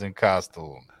clowns in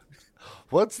costume.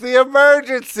 What's the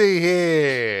emergency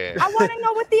here? I want to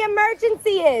know what the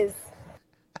emergency is.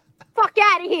 Fuck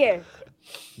out of here.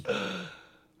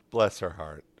 Bless her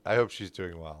heart. I hope she's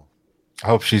doing well. I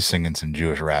hope she's singing some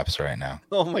Jewish raps right now.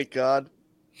 Oh my God.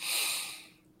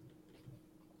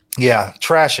 Yeah,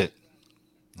 trash it.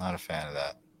 Not a fan of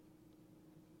that.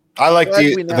 I like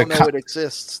we now know it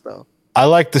exists though. I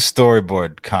like the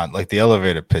storyboard like the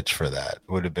elevator pitch for that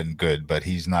would have been good, but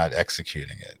he's not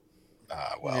executing it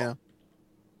well. Yeah.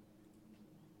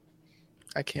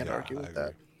 I can't argue with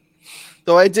that.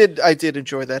 Though I did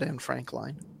enjoy that Anne Frank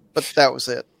line, but that was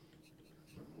it.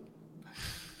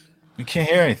 You can't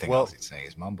hear anything else he's saying.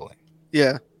 He's mumbling.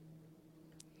 Yeah.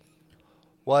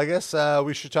 Well, I guess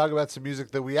we should talk about some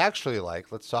music that we actually like.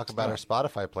 Let's talk about our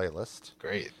Spotify playlist.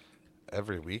 Great.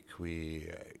 Every week we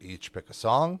each pick a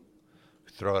song.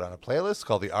 Throw it on a playlist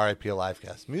called the RIP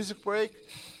Livecast Music Break.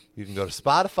 You can go to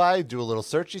Spotify, do a little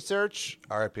search,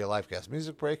 RIP Livecast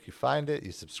Music Break. You find it,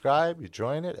 you subscribe, you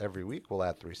join it. Every week we'll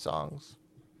add 3 songs.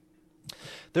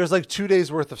 There's like 2 days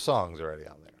worth of songs already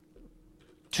on there.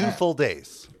 2 full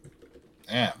days.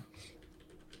 Yeah.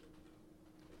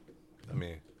 I'm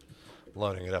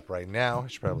loading it up right now. I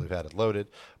should probably have had it loaded.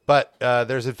 But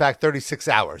there's in fact 36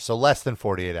 hours, so less than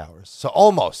 48 hours. So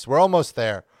almost. We're almost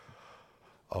there.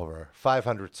 Over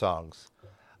 500 songs.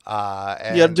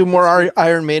 And you got to do more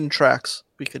Iron Maiden tracks.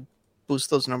 We could boost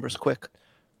those numbers quick.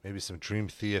 Maybe some Dream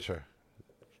Theater.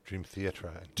 Dream Theater.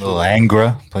 A little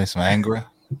Angra. Play some Angra.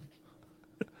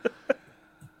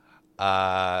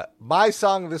 My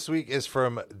song this week is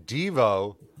from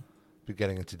Devo. Been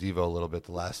getting into Devo a little bit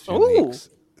the last few weeks.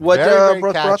 What very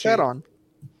brought that on?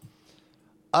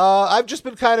 I've just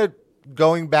been kind of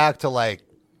going back to like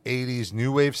 80s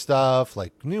new wave stuff,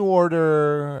 like New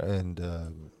Order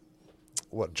and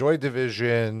Joy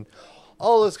Division,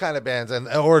 all those kind of bands,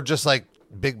 or just like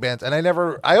big bands. And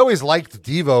I always liked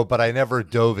Devo, but I never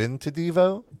dove into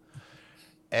Devo.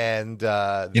 And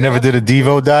you never did a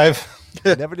Devo dive?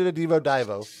 Never did a Devo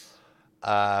divo.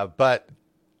 But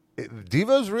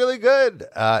Devo's really good.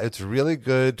 It's really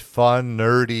good, fun,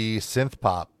 nerdy synth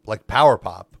pop, like power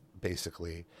pop,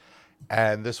 basically.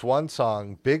 And this one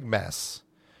song, Big Mess,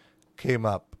 came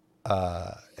up,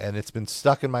 and it's been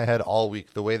stuck in my head all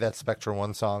week. The way that Spectrum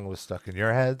One song was stuck in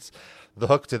your heads, the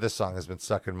hook to this song has been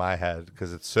stuck in my head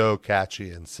because it's so catchy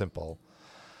and simple.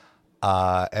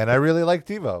 And I really like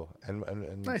Devo,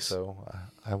 and nice. So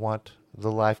I want the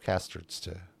Livecasters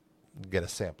to get a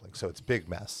sampling. So it's Big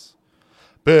Mess.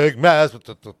 Big Mess,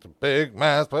 Big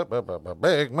Mess,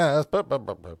 Big Mess.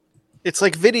 It's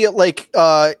like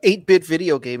 8-bit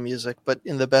video game music, but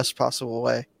in the best possible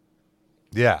way.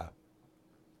 Yeah.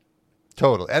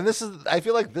 Totally. And I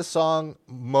feel like this song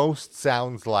most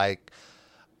sounds like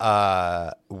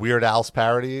Weird Al's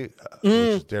parody, which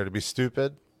is Dare to Be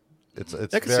Stupid. It's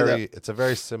a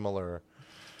very similar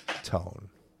tone.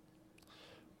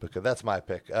 Because that's my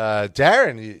pick.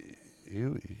 Darren,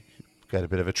 you got a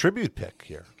bit of a tribute pick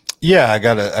here.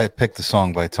 Yeah, I picked a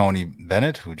song by Tony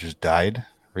Bennett, who just died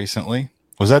recently.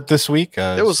 Was that this week?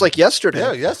 It was like yesterday.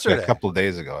 Yeah, yesterday. A couple of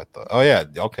days ago, I thought. Oh yeah,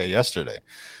 okay, yesterday.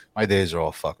 My days are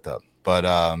all fucked up. But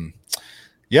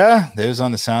yeah, it was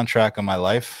on the soundtrack of my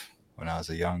life when I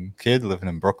was a young kid living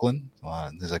in Brooklyn.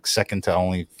 There's like second to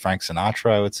only Frank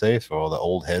Sinatra, I would say, for all the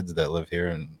old heads that live here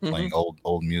and playing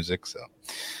old music. So,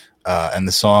 and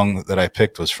the song that I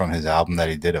picked was from his album that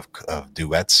he did of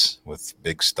duets with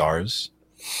big stars.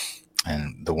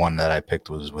 And the one that I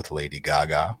picked was with Lady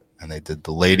Gaga, and they did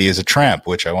 "The Lady Is a Tramp,"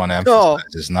 which I want to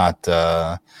emphasize is not.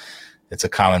 It's a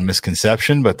common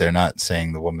misconception, but they're not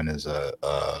saying the woman is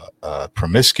a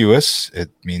promiscuous.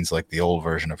 It means like the old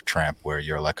version of tramp, where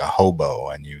you're like a hobo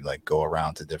and you like go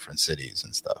around to different cities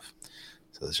and stuff.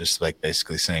 So it's just like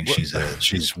basically saying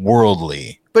she's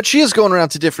worldly. But she is going around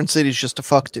to different cities just to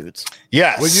fuck dudes.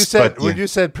 Yes. When you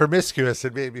said promiscuous,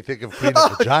 it made me think of Queen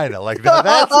of Vagina. Like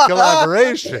that's a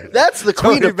collaboration. That's the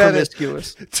Queen of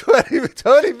Promiscuous.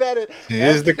 Tony Bennett. She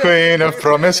is the Queen of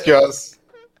Promiscuous.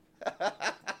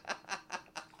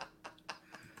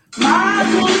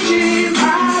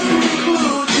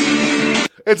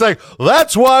 It's like,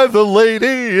 that's why the lady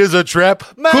is a tramp.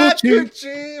 I'm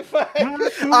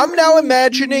now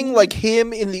imagining like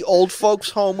him in the old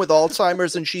folks' home with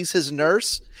Alzheimer's, and she's his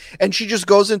nurse, and she just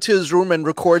goes into his room and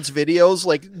records videos,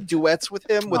 like duets with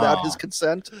him without his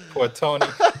consent. Poor Tony.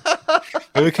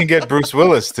 Maybe we can get Bruce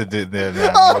Willis to do that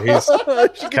now. He's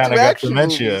kind of got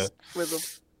dementia. With him.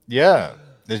 Yeah.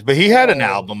 But he had an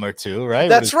album or two, right?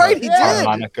 That's right, he did.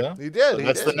 Harmonica. He did. So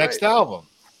that's the next album.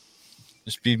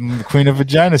 Just be the Queen of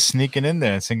Vagina sneaking in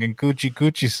there and singing Coochie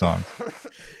Coochie song.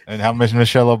 And how much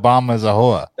Michelle Obama is a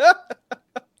whore.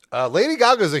 Lady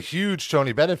Gaga is a huge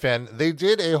Tony Bennett fan. They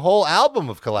did a whole album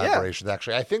of collaborations,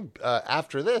 actually. I think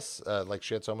after this, like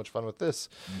she had so much fun with this,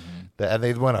 and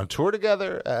they went on tour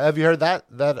together. Have you heard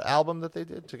that album that they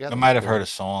did together? I might have heard a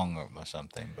song or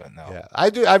something, but no. Yeah, I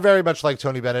do. I very much like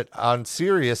Tony Bennett. On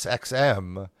Sirius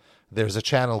XM, there's a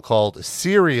channel called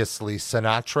Seriously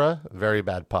Sinatra. Very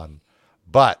bad pun.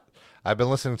 But I've been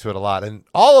listening to it a lot, and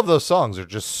all of those songs are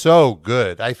just so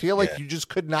good. I feel like you just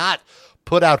could not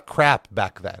put out crap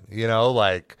back then, you know,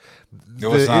 like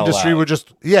the industry would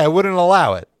just, it wouldn't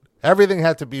allow it. Everything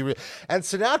had to be, and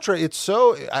Sinatra, it's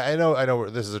so, I know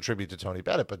this is a tribute to Tony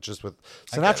Bennett, but just with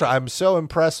Sinatra, I'm so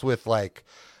impressed with like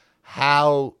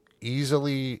how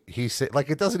easily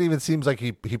it doesn't even seem like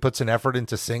he puts an effort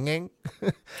into singing.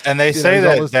 And they say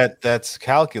that's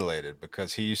calculated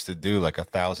because he used to do like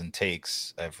 1,000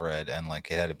 takes, I've read, and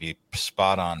like it had to be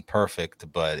spot on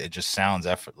perfect, but it just sounds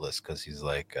effortless because he's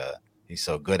like he's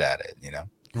so good at it, you know.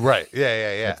 Right.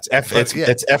 Yeah.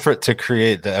 It's effort to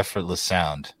create the effortless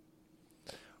sound.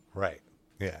 Right.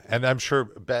 Yeah. And I'm sure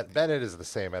Bennett is the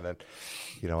same. And then,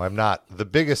 you know, I'm not the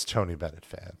biggest Tony Bennett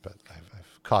fan, but I've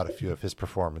caught a few of his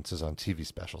performances on TV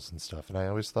specials and stuff, and I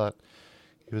always thought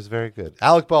he was very good.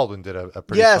 Alec Baldwin did a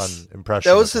pretty fun impression.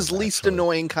 That was his least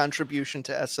annoying contribution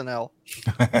to SNL.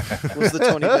 Was the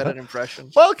Tony Bennett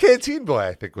impression? Well, Canteen Boy,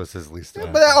 I think, was his least.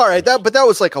 But that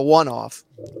was like a one-off.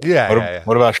 Yeah.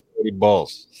 What about Shreddy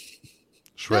Balls?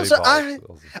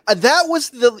 That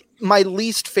was my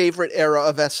least favorite era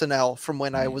of SNL from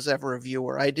when I was ever a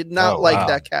viewer. I did not like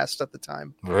that cast at the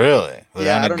time. Really?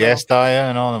 And Guest Aya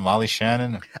and all, Molly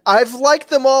Shannon. I've liked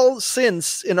them all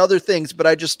since in other things, but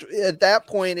I just at that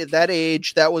point, at that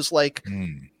age, that was like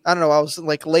I don't know. I was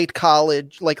like late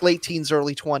college, like late teens,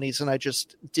 early 20s, and I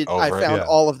just found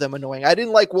all of them annoying. I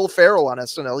didn't like Will Ferrell on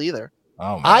SNL either.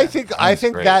 Oh, man. I think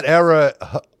that era,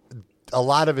 a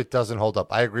lot of it doesn't hold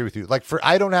up. I agree with you. Like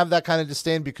I don't have that kind of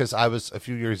disdain because I was a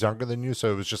few years younger than you.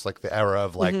 So it was just like the era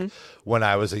of like when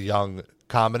I was a young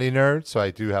comedy nerd. So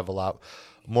I do have a lot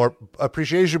more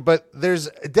appreciation, but there's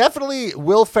definitely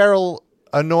Will Ferrell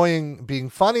annoying being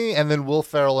funny and then Will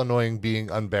Ferrell annoying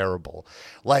being unbearable.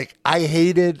 Like I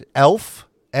hated Elf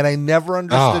and I never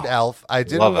understood Elf. I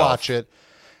didn't watch it.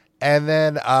 And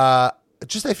then I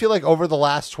feel like over the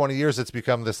last 20 years, it's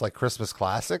become this like Christmas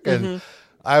classic. And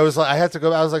I was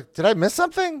like, did I miss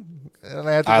something? And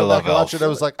I had to go back and watch it. I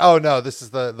was like, oh no, this is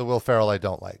the Will Ferrell I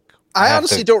don't like. I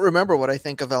honestly don't remember what I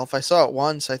think of Elf. I saw it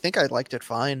once. I think I liked it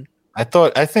fine.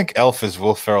 I think Elf is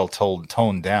Will Ferrell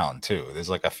toned down too. There's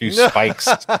like a few spikes.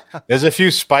 There's a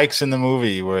few spikes in the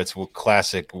movie where it's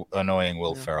classic annoying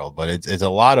Will Ferrell, but it's a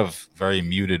lot of very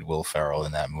muted Will Ferrell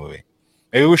in that movie.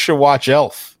 Maybe we should watch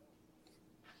Elf.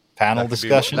 panel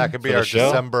discussion. That could be for the our show.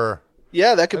 December.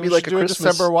 Yeah, that could be like a do Christmas.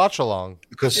 December watch along.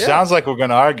 Because it sounds like we're going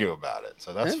to argue about it,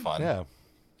 so that's fun. Yeah.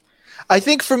 I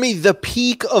think for me, the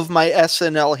peak of my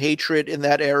SNL hatred in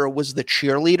that era was the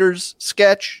cheerleaders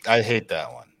sketch. I hate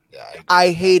that one. Yeah, I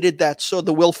hated that. So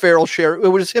the Will Ferrell it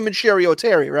was him and Sherry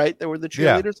O'Terry, right? They were the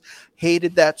cheerleaders.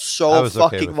 Hated that so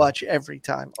fucking much every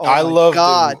time. Oh, I love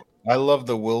God. I love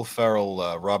the Will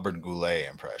Ferrell Robert Goulet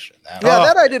impression.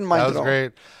 That I didn't mind That at was all.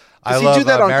 great. Because he do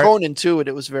that on Conan too, and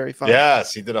it was very fun.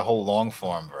 Yes, he did a whole long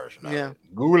form version. Yeah,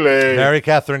 Goulet. Mary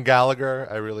Catherine Gallagher,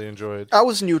 I really enjoyed. I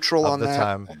was neutral on the that.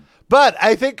 time. But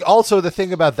I think also the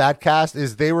thing about that cast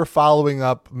is they were following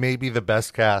up maybe the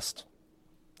best cast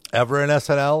ever in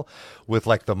SNL with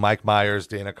like the Mike Myers,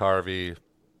 Dana Carvey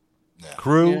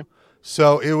crew. Yeah.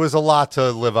 So it was a lot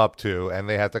to live up to, and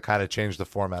they had to kind of change the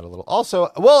format a little. Also,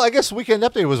 well, I guess Weekend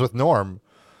Update was with Norm,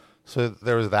 so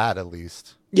there was that at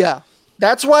least. Yeah,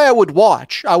 that's why I would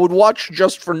watch. I would watch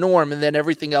just for Norm, and then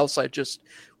everything else I just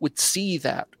would see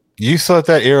that. You thought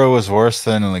that era was worse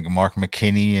than like Mark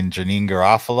McKinney and Janine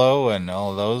Garofalo and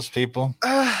all those people?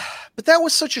 But that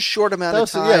was such a short amount of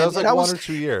time. Yeah, that was like 1 or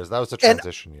 2 years. That was a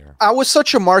transition year. I was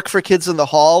such a mark for Kids in the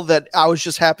Hall that I was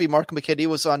just happy Mark McKinney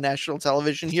was on national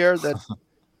television here. That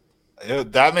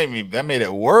made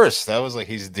it worse. That was like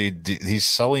he's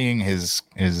sullying his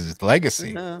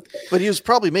legacy. But he was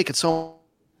probably making so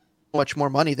much more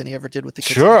money than he ever did with the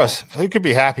Kids. Sure, he could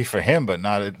be happy for him, but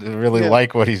not really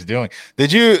like what he's doing.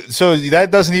 Did you? So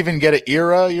that doesn't even get an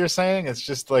era. You're saying it's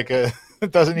just like a.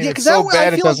 It doesn't even. It's so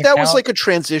bad. I feel like that was like a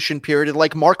transition period.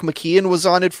 Like Mark McKeon was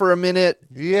on it for a minute.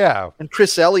 Yeah, and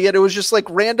Chris Elliott. It was just like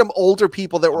random older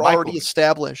people that were already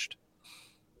established.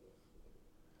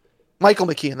 Michael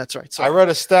McKean, that's right. Sorry. I read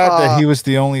a stat that he was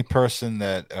the only person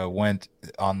that went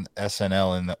on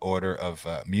SNL in the order of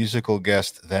musical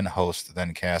guest, then host,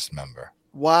 then cast member.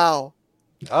 Wow.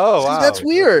 Oh, wow. That's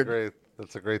weird.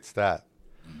 That's a great stat.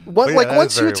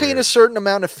 Once you attain a certain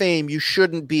amount of fame, you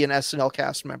shouldn't be an SNL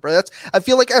cast member. I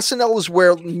feel like SNL is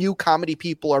where new comedy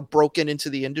people are broken into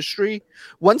the industry.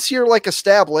 Once you're like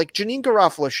established, like Janine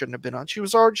Garofalo shouldn't have been on.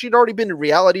 She'd already been in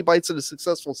Reality Bites and a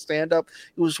successful stand-up.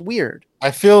 It was weird.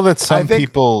 I feel that some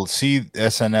people see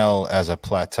SNL as a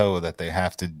plateau that they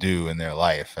have to do in their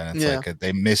life, and it's like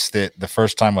they missed it the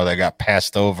first time, or they got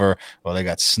passed over, or they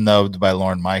got snubbed by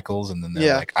Lorne Michaels, and then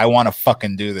they're like, "I want to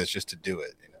fucking do this just to do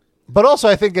it." But also,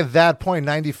 I think at that point,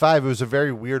 95, it was a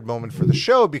very weird moment for the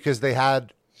show because they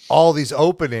had all these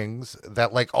openings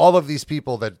that like all of these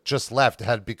people that just left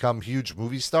had become huge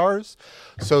movie stars.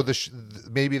 So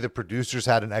maybe the producers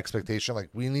had an expectation like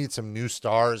we need some new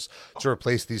stars to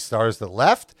replace these stars that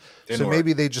left. So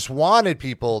maybe they just wanted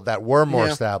people that were more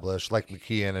established like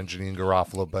McKeon and Janine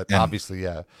Garofalo. But obviously,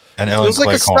 And it was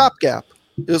like a stopgap.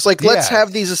 It was like, let's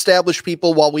have these established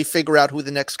people while we figure out who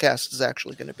the next cast is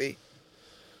actually going to be.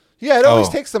 Yeah, it always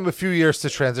takes them a few years to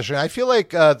transition. I feel like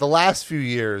the last few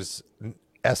years,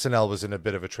 SNL was in a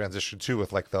bit of a transition too,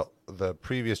 with like the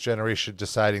previous generation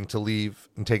deciding to leave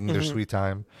and taking their sweet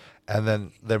time, and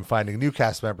then them finding new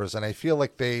cast members. And I feel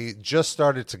like they just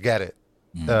started to get it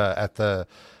at the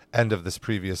end of this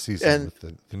previous season with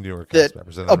the newer cast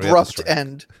members. And abrupt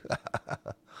end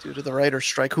due to the writer's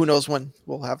strike. Who knows when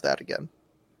we'll have that again?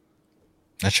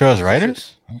 That show has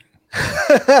writers?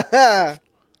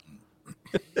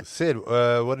 Sid,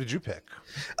 what did you pick?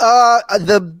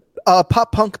 The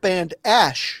pop punk band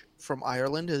Ash from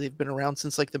Ireland. They've been around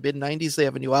since like the mid-90s. They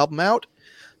have a new album out.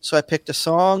 So I picked a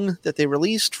song that they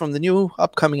released from the new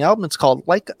upcoming album. It's called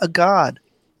Like a God.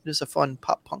 It is a fun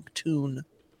pop punk tune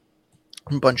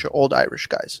from a bunch of old Irish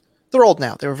guys. They're old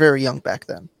now. They were very young back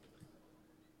then.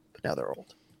 But now they're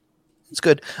old. It's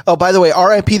good. Oh, by the way,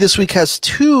 RIP this week has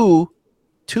two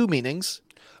meanings.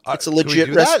 It's a legit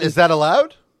rest. Is that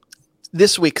allowed?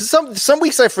 This week, because some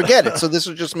weeks I forget it, so this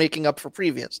was just making up for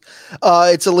previous.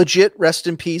 It's a legit rest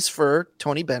in peace for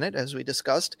Tony Bennett, as we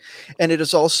discussed, and it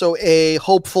is also a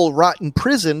hopeful rot in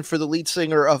prison for the lead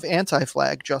singer of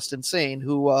Anti-Flag, Justin Sane,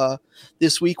 who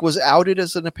this week was outed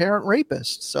as an apparent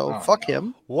rapist. So fuck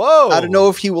him. Whoa! I don't know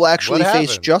if he will actually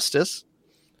face justice,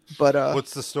 but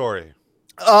what's the story?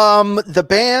 The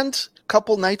band a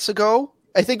couple nights ago,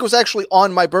 I think it was actually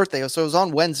on my birthday, so it was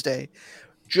on Wednesday.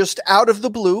 Just out of the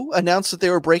blue, announced that they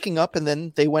were breaking up, and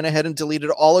then they went ahead and deleted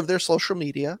all of their social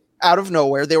media out of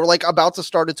nowhere. They were like about to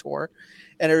start a tour,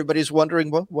 and everybody's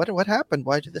wondering, well, what happened?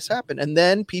 Why did this happen? And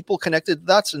then people connected the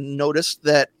dots and noticed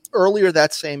that earlier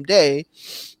that same day,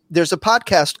 there's a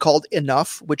podcast called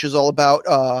Enough, which is all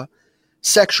about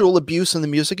sexual abuse in the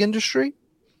music industry.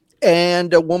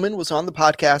 And a woman was on the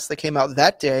podcast that came out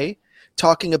that day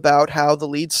talking about how the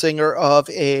lead singer of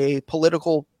a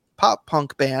political pop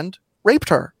punk band raped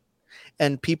her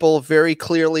and people very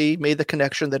clearly made the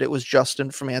connection that it was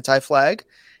Justin from Anti-Flag.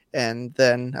 And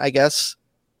then I guess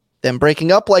them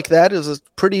breaking up like that is a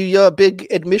pretty big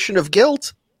admission of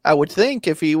guilt. I would think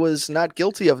if he was not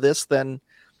guilty of this, then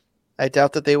I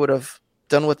doubt that they would have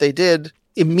done what they did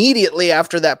immediately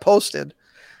after that posted.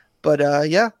 But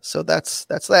yeah, so that's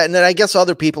that. And then I guess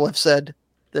other people have said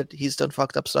that he's done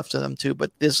fucked up stuff to them too.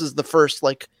 But this is the first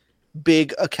like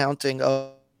big accounting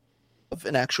of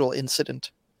an actual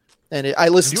incident. And I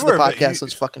listened to the podcast.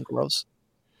 It's fucking gross.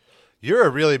 You're a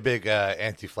really big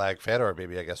Anti-Flag fan, or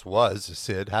maybe I guess was,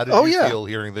 Sid. How did you feel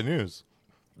hearing the news?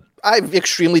 I'm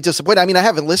extremely disappointed. I mean, I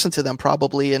haven't listened to them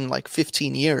probably in like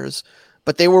 15 years,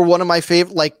 but they were one of my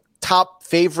favorite, like top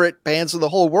favorite bands in the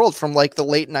whole world from like the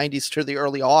late 90s to the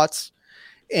early aughts.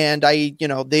 And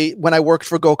when I worked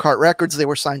for Go Kart Records, they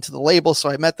were signed to the label. So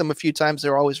I met them a few times. They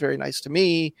were always very nice to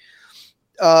me.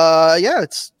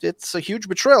 It's a huge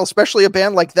betrayal, especially a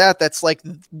band like that. That's like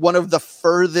one of the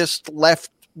furthest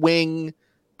left wing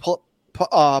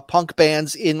punk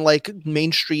bands in like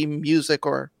mainstream music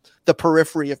or the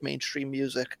periphery of mainstream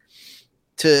music.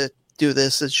 To do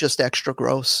this is just extra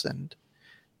gross, and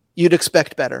you'd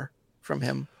expect better from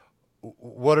him.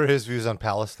 What are his views on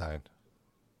Palestine?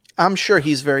 I'm sure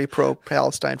he's very pro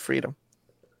Palestine freedom,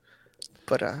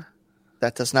 but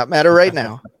that does not matter right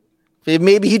now.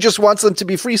 Maybe he just wants them to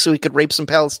be free so he could rape some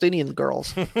Palestinian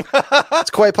girls.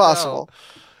 It's quite possible.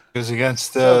 It was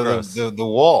against the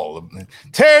wall.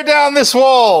 Tear down this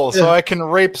wall so I can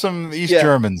rape some East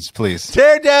Germans, please.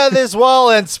 Tear down this wall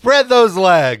and spread those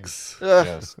legs.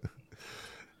 Yes.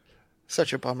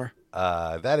 Such a bummer.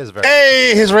 That is very.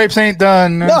 Hey, his rapes ain't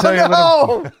done.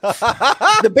 No.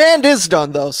 The band is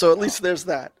done though, so at least there's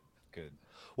that. Good.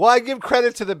 Well, I give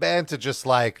credit to the band to just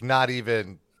like not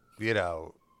even,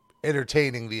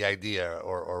 entertaining the idea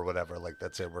or whatever. Like,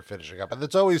 that's it, we're finishing up. And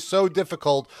it's always so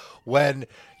difficult when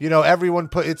everyone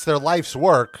it's their life's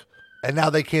work and now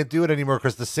they can't do it anymore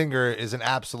because the singer is an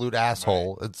absolute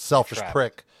asshole. Right. It's selfish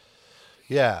prick.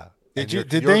 Yeah. Did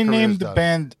they name the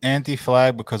band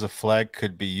Anti-Flag because a flag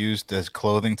could be used as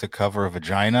clothing to cover a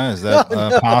vagina? Is that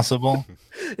possible?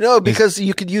 No, because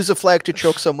you could use a flag to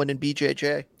choke someone in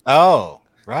BJJ. Oh,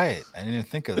 right. I didn't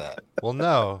think of that. Well,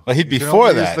 no. Well, he'd be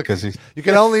for that because you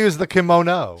can only use the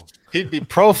kimono. He'd be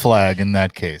pro flag in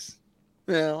that case.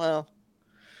 Yeah, well.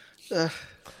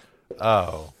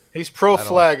 He's pro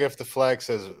flag if the flag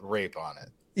says rape on it.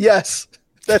 Yes,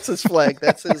 that's his flag.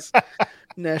 That's his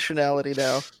nationality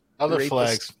now. Other Rapist.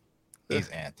 flags, he's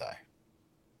anti.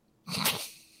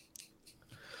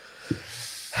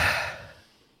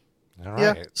 All right.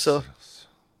 Yeah, so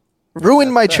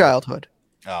ruined my childhood.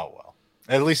 Oh, well.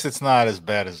 At least it's not as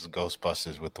bad as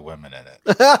Ghostbusters with the women in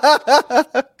it.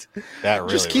 That really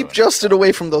just keep Justin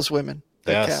away from those women.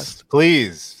 Yes, cast.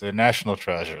 Please. They're national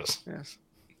treasures. Yes.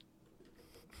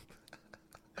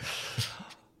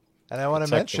 And I want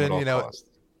to mention,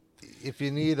 if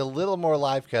you need a little more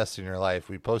Livecast in your life,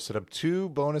 we posted up 2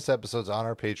 bonus episodes on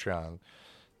our Patreon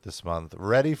this month,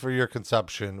 ready for your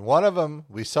consumption. One of them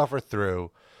we suffered through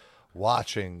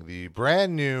watching the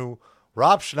brand new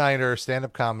Rob Schneider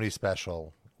stand-up comedy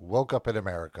special, Woke Up in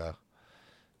America.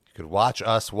 You could watch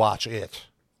us watch it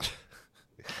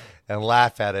and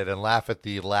laugh at it and laugh at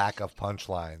the lack of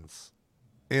punchlines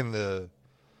in the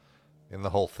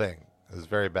whole thing. It was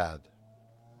very bad.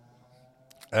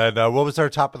 And what was our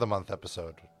top of the month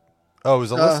episode? Oh, it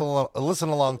was a listen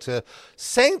along to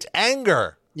Saint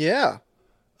Anger. Yeah.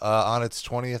 On its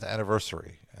 20th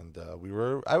anniversary. And we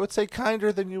were, I would say,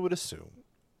 kinder than you would assume.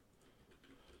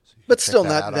 So but still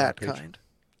not that kind.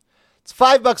 It's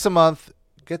 $5 a month.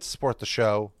 Get to support the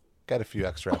show. Get a few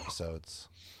extra episodes.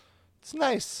 It's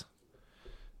nice.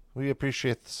 We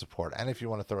appreciate the support. And if you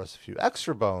want to throw us a few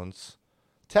extra bones,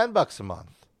 $10 a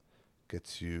month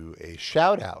gets you a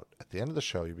shout out at the end of the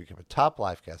show. You become a top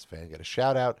Livecast fan. You get a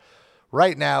shout out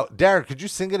right now. Derek, could you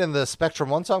sing it in the Spectrum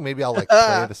One song? Maybe I'll play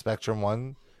the Spectrum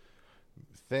One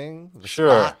thing.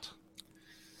 Sure. Spot.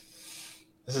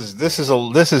 This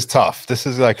is tough. This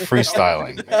is like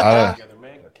freestyling.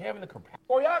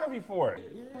 Choreography for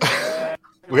it.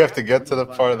 We have to get to the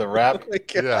part of the rap.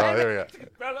 Yeah, there we go.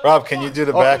 Rob, can you do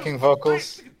the backing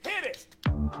vocals?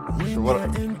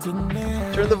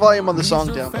 Turn the volume on the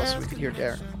song down so we can hear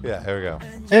Derek. Yeah, here we go.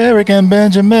 Eric and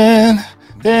Benjamin,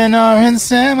 then are in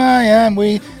Sam I am.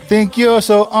 We think you're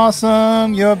so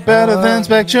awesome. You're better than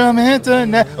Spectrum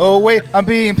Internet. Oh, wait, I'm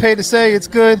being paid to say it's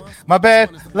good. My bad.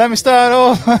 Let me start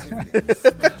over.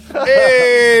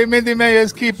 Hey, Mindy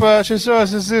Mayer's keeper. We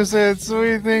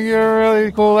think you're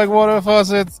really cool like water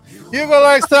faucets. Hugo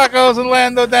likes tacos and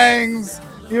Lando Dangs.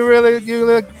 You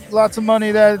look lots of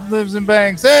money that lives in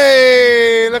banks.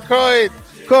 Hey, look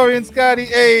Corey and Scotty,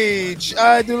 age.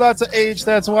 I do lots of age.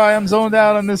 That's why I'm zoned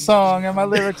out on this song, and my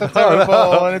lyrics are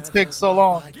terrible, and it takes so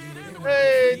long.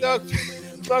 Hey, Doug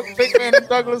Pickman and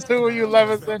Douglas, who are you,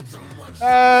 Levison?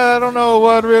 I don't know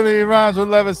what really rhymes with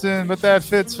Levison, but that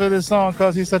fits for this song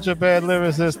because he's such a bad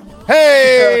lyricist.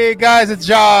 Hey, guys, it's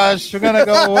Josh. We're going to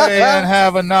go away and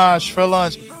have a nosh for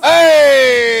lunch.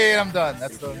 Hey, I'm done.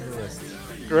 That's the list.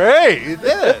 Great. You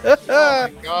did it. Oh,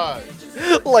 my God.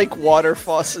 Like water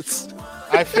faucets.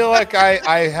 I feel like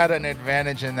I had an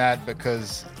advantage in that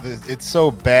because it's so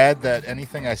bad that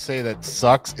anything I say that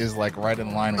sucks is like right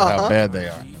in line with how bad they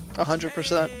are.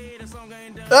 100%.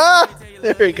 Ah,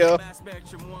 there we go.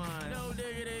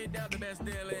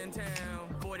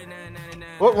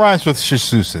 What rhymes with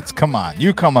Massachusetts? Come on,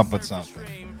 you come up with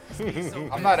something.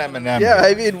 I'm not Eminem. Yeah,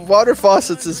 I mean, water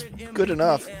faucets is good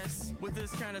enough.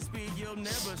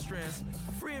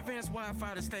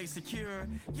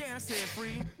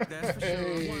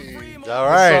 All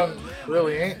right. This song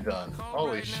really ain't done.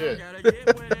 Holy shit.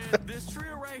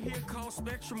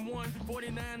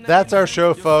 That's our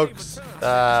show, folks.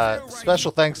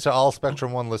 Special thanks to all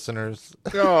Spectrum One listeners.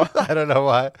 Oh. I don't know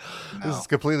why. No. This is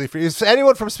completely free. If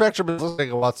anyone from Spectrum is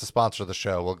listening and wants to sponsor the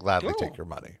show, we'll gladly take your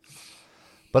money.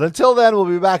 But until then, we'll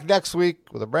be back next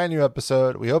week with a brand new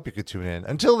episode. We hope you could tune in.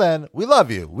 Until then, we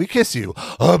love you. We kiss you.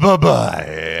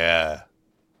 Bye-bye.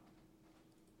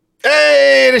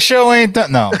 Hey, the show ain't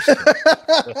done. No, I'm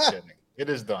just kidding. It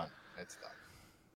is done.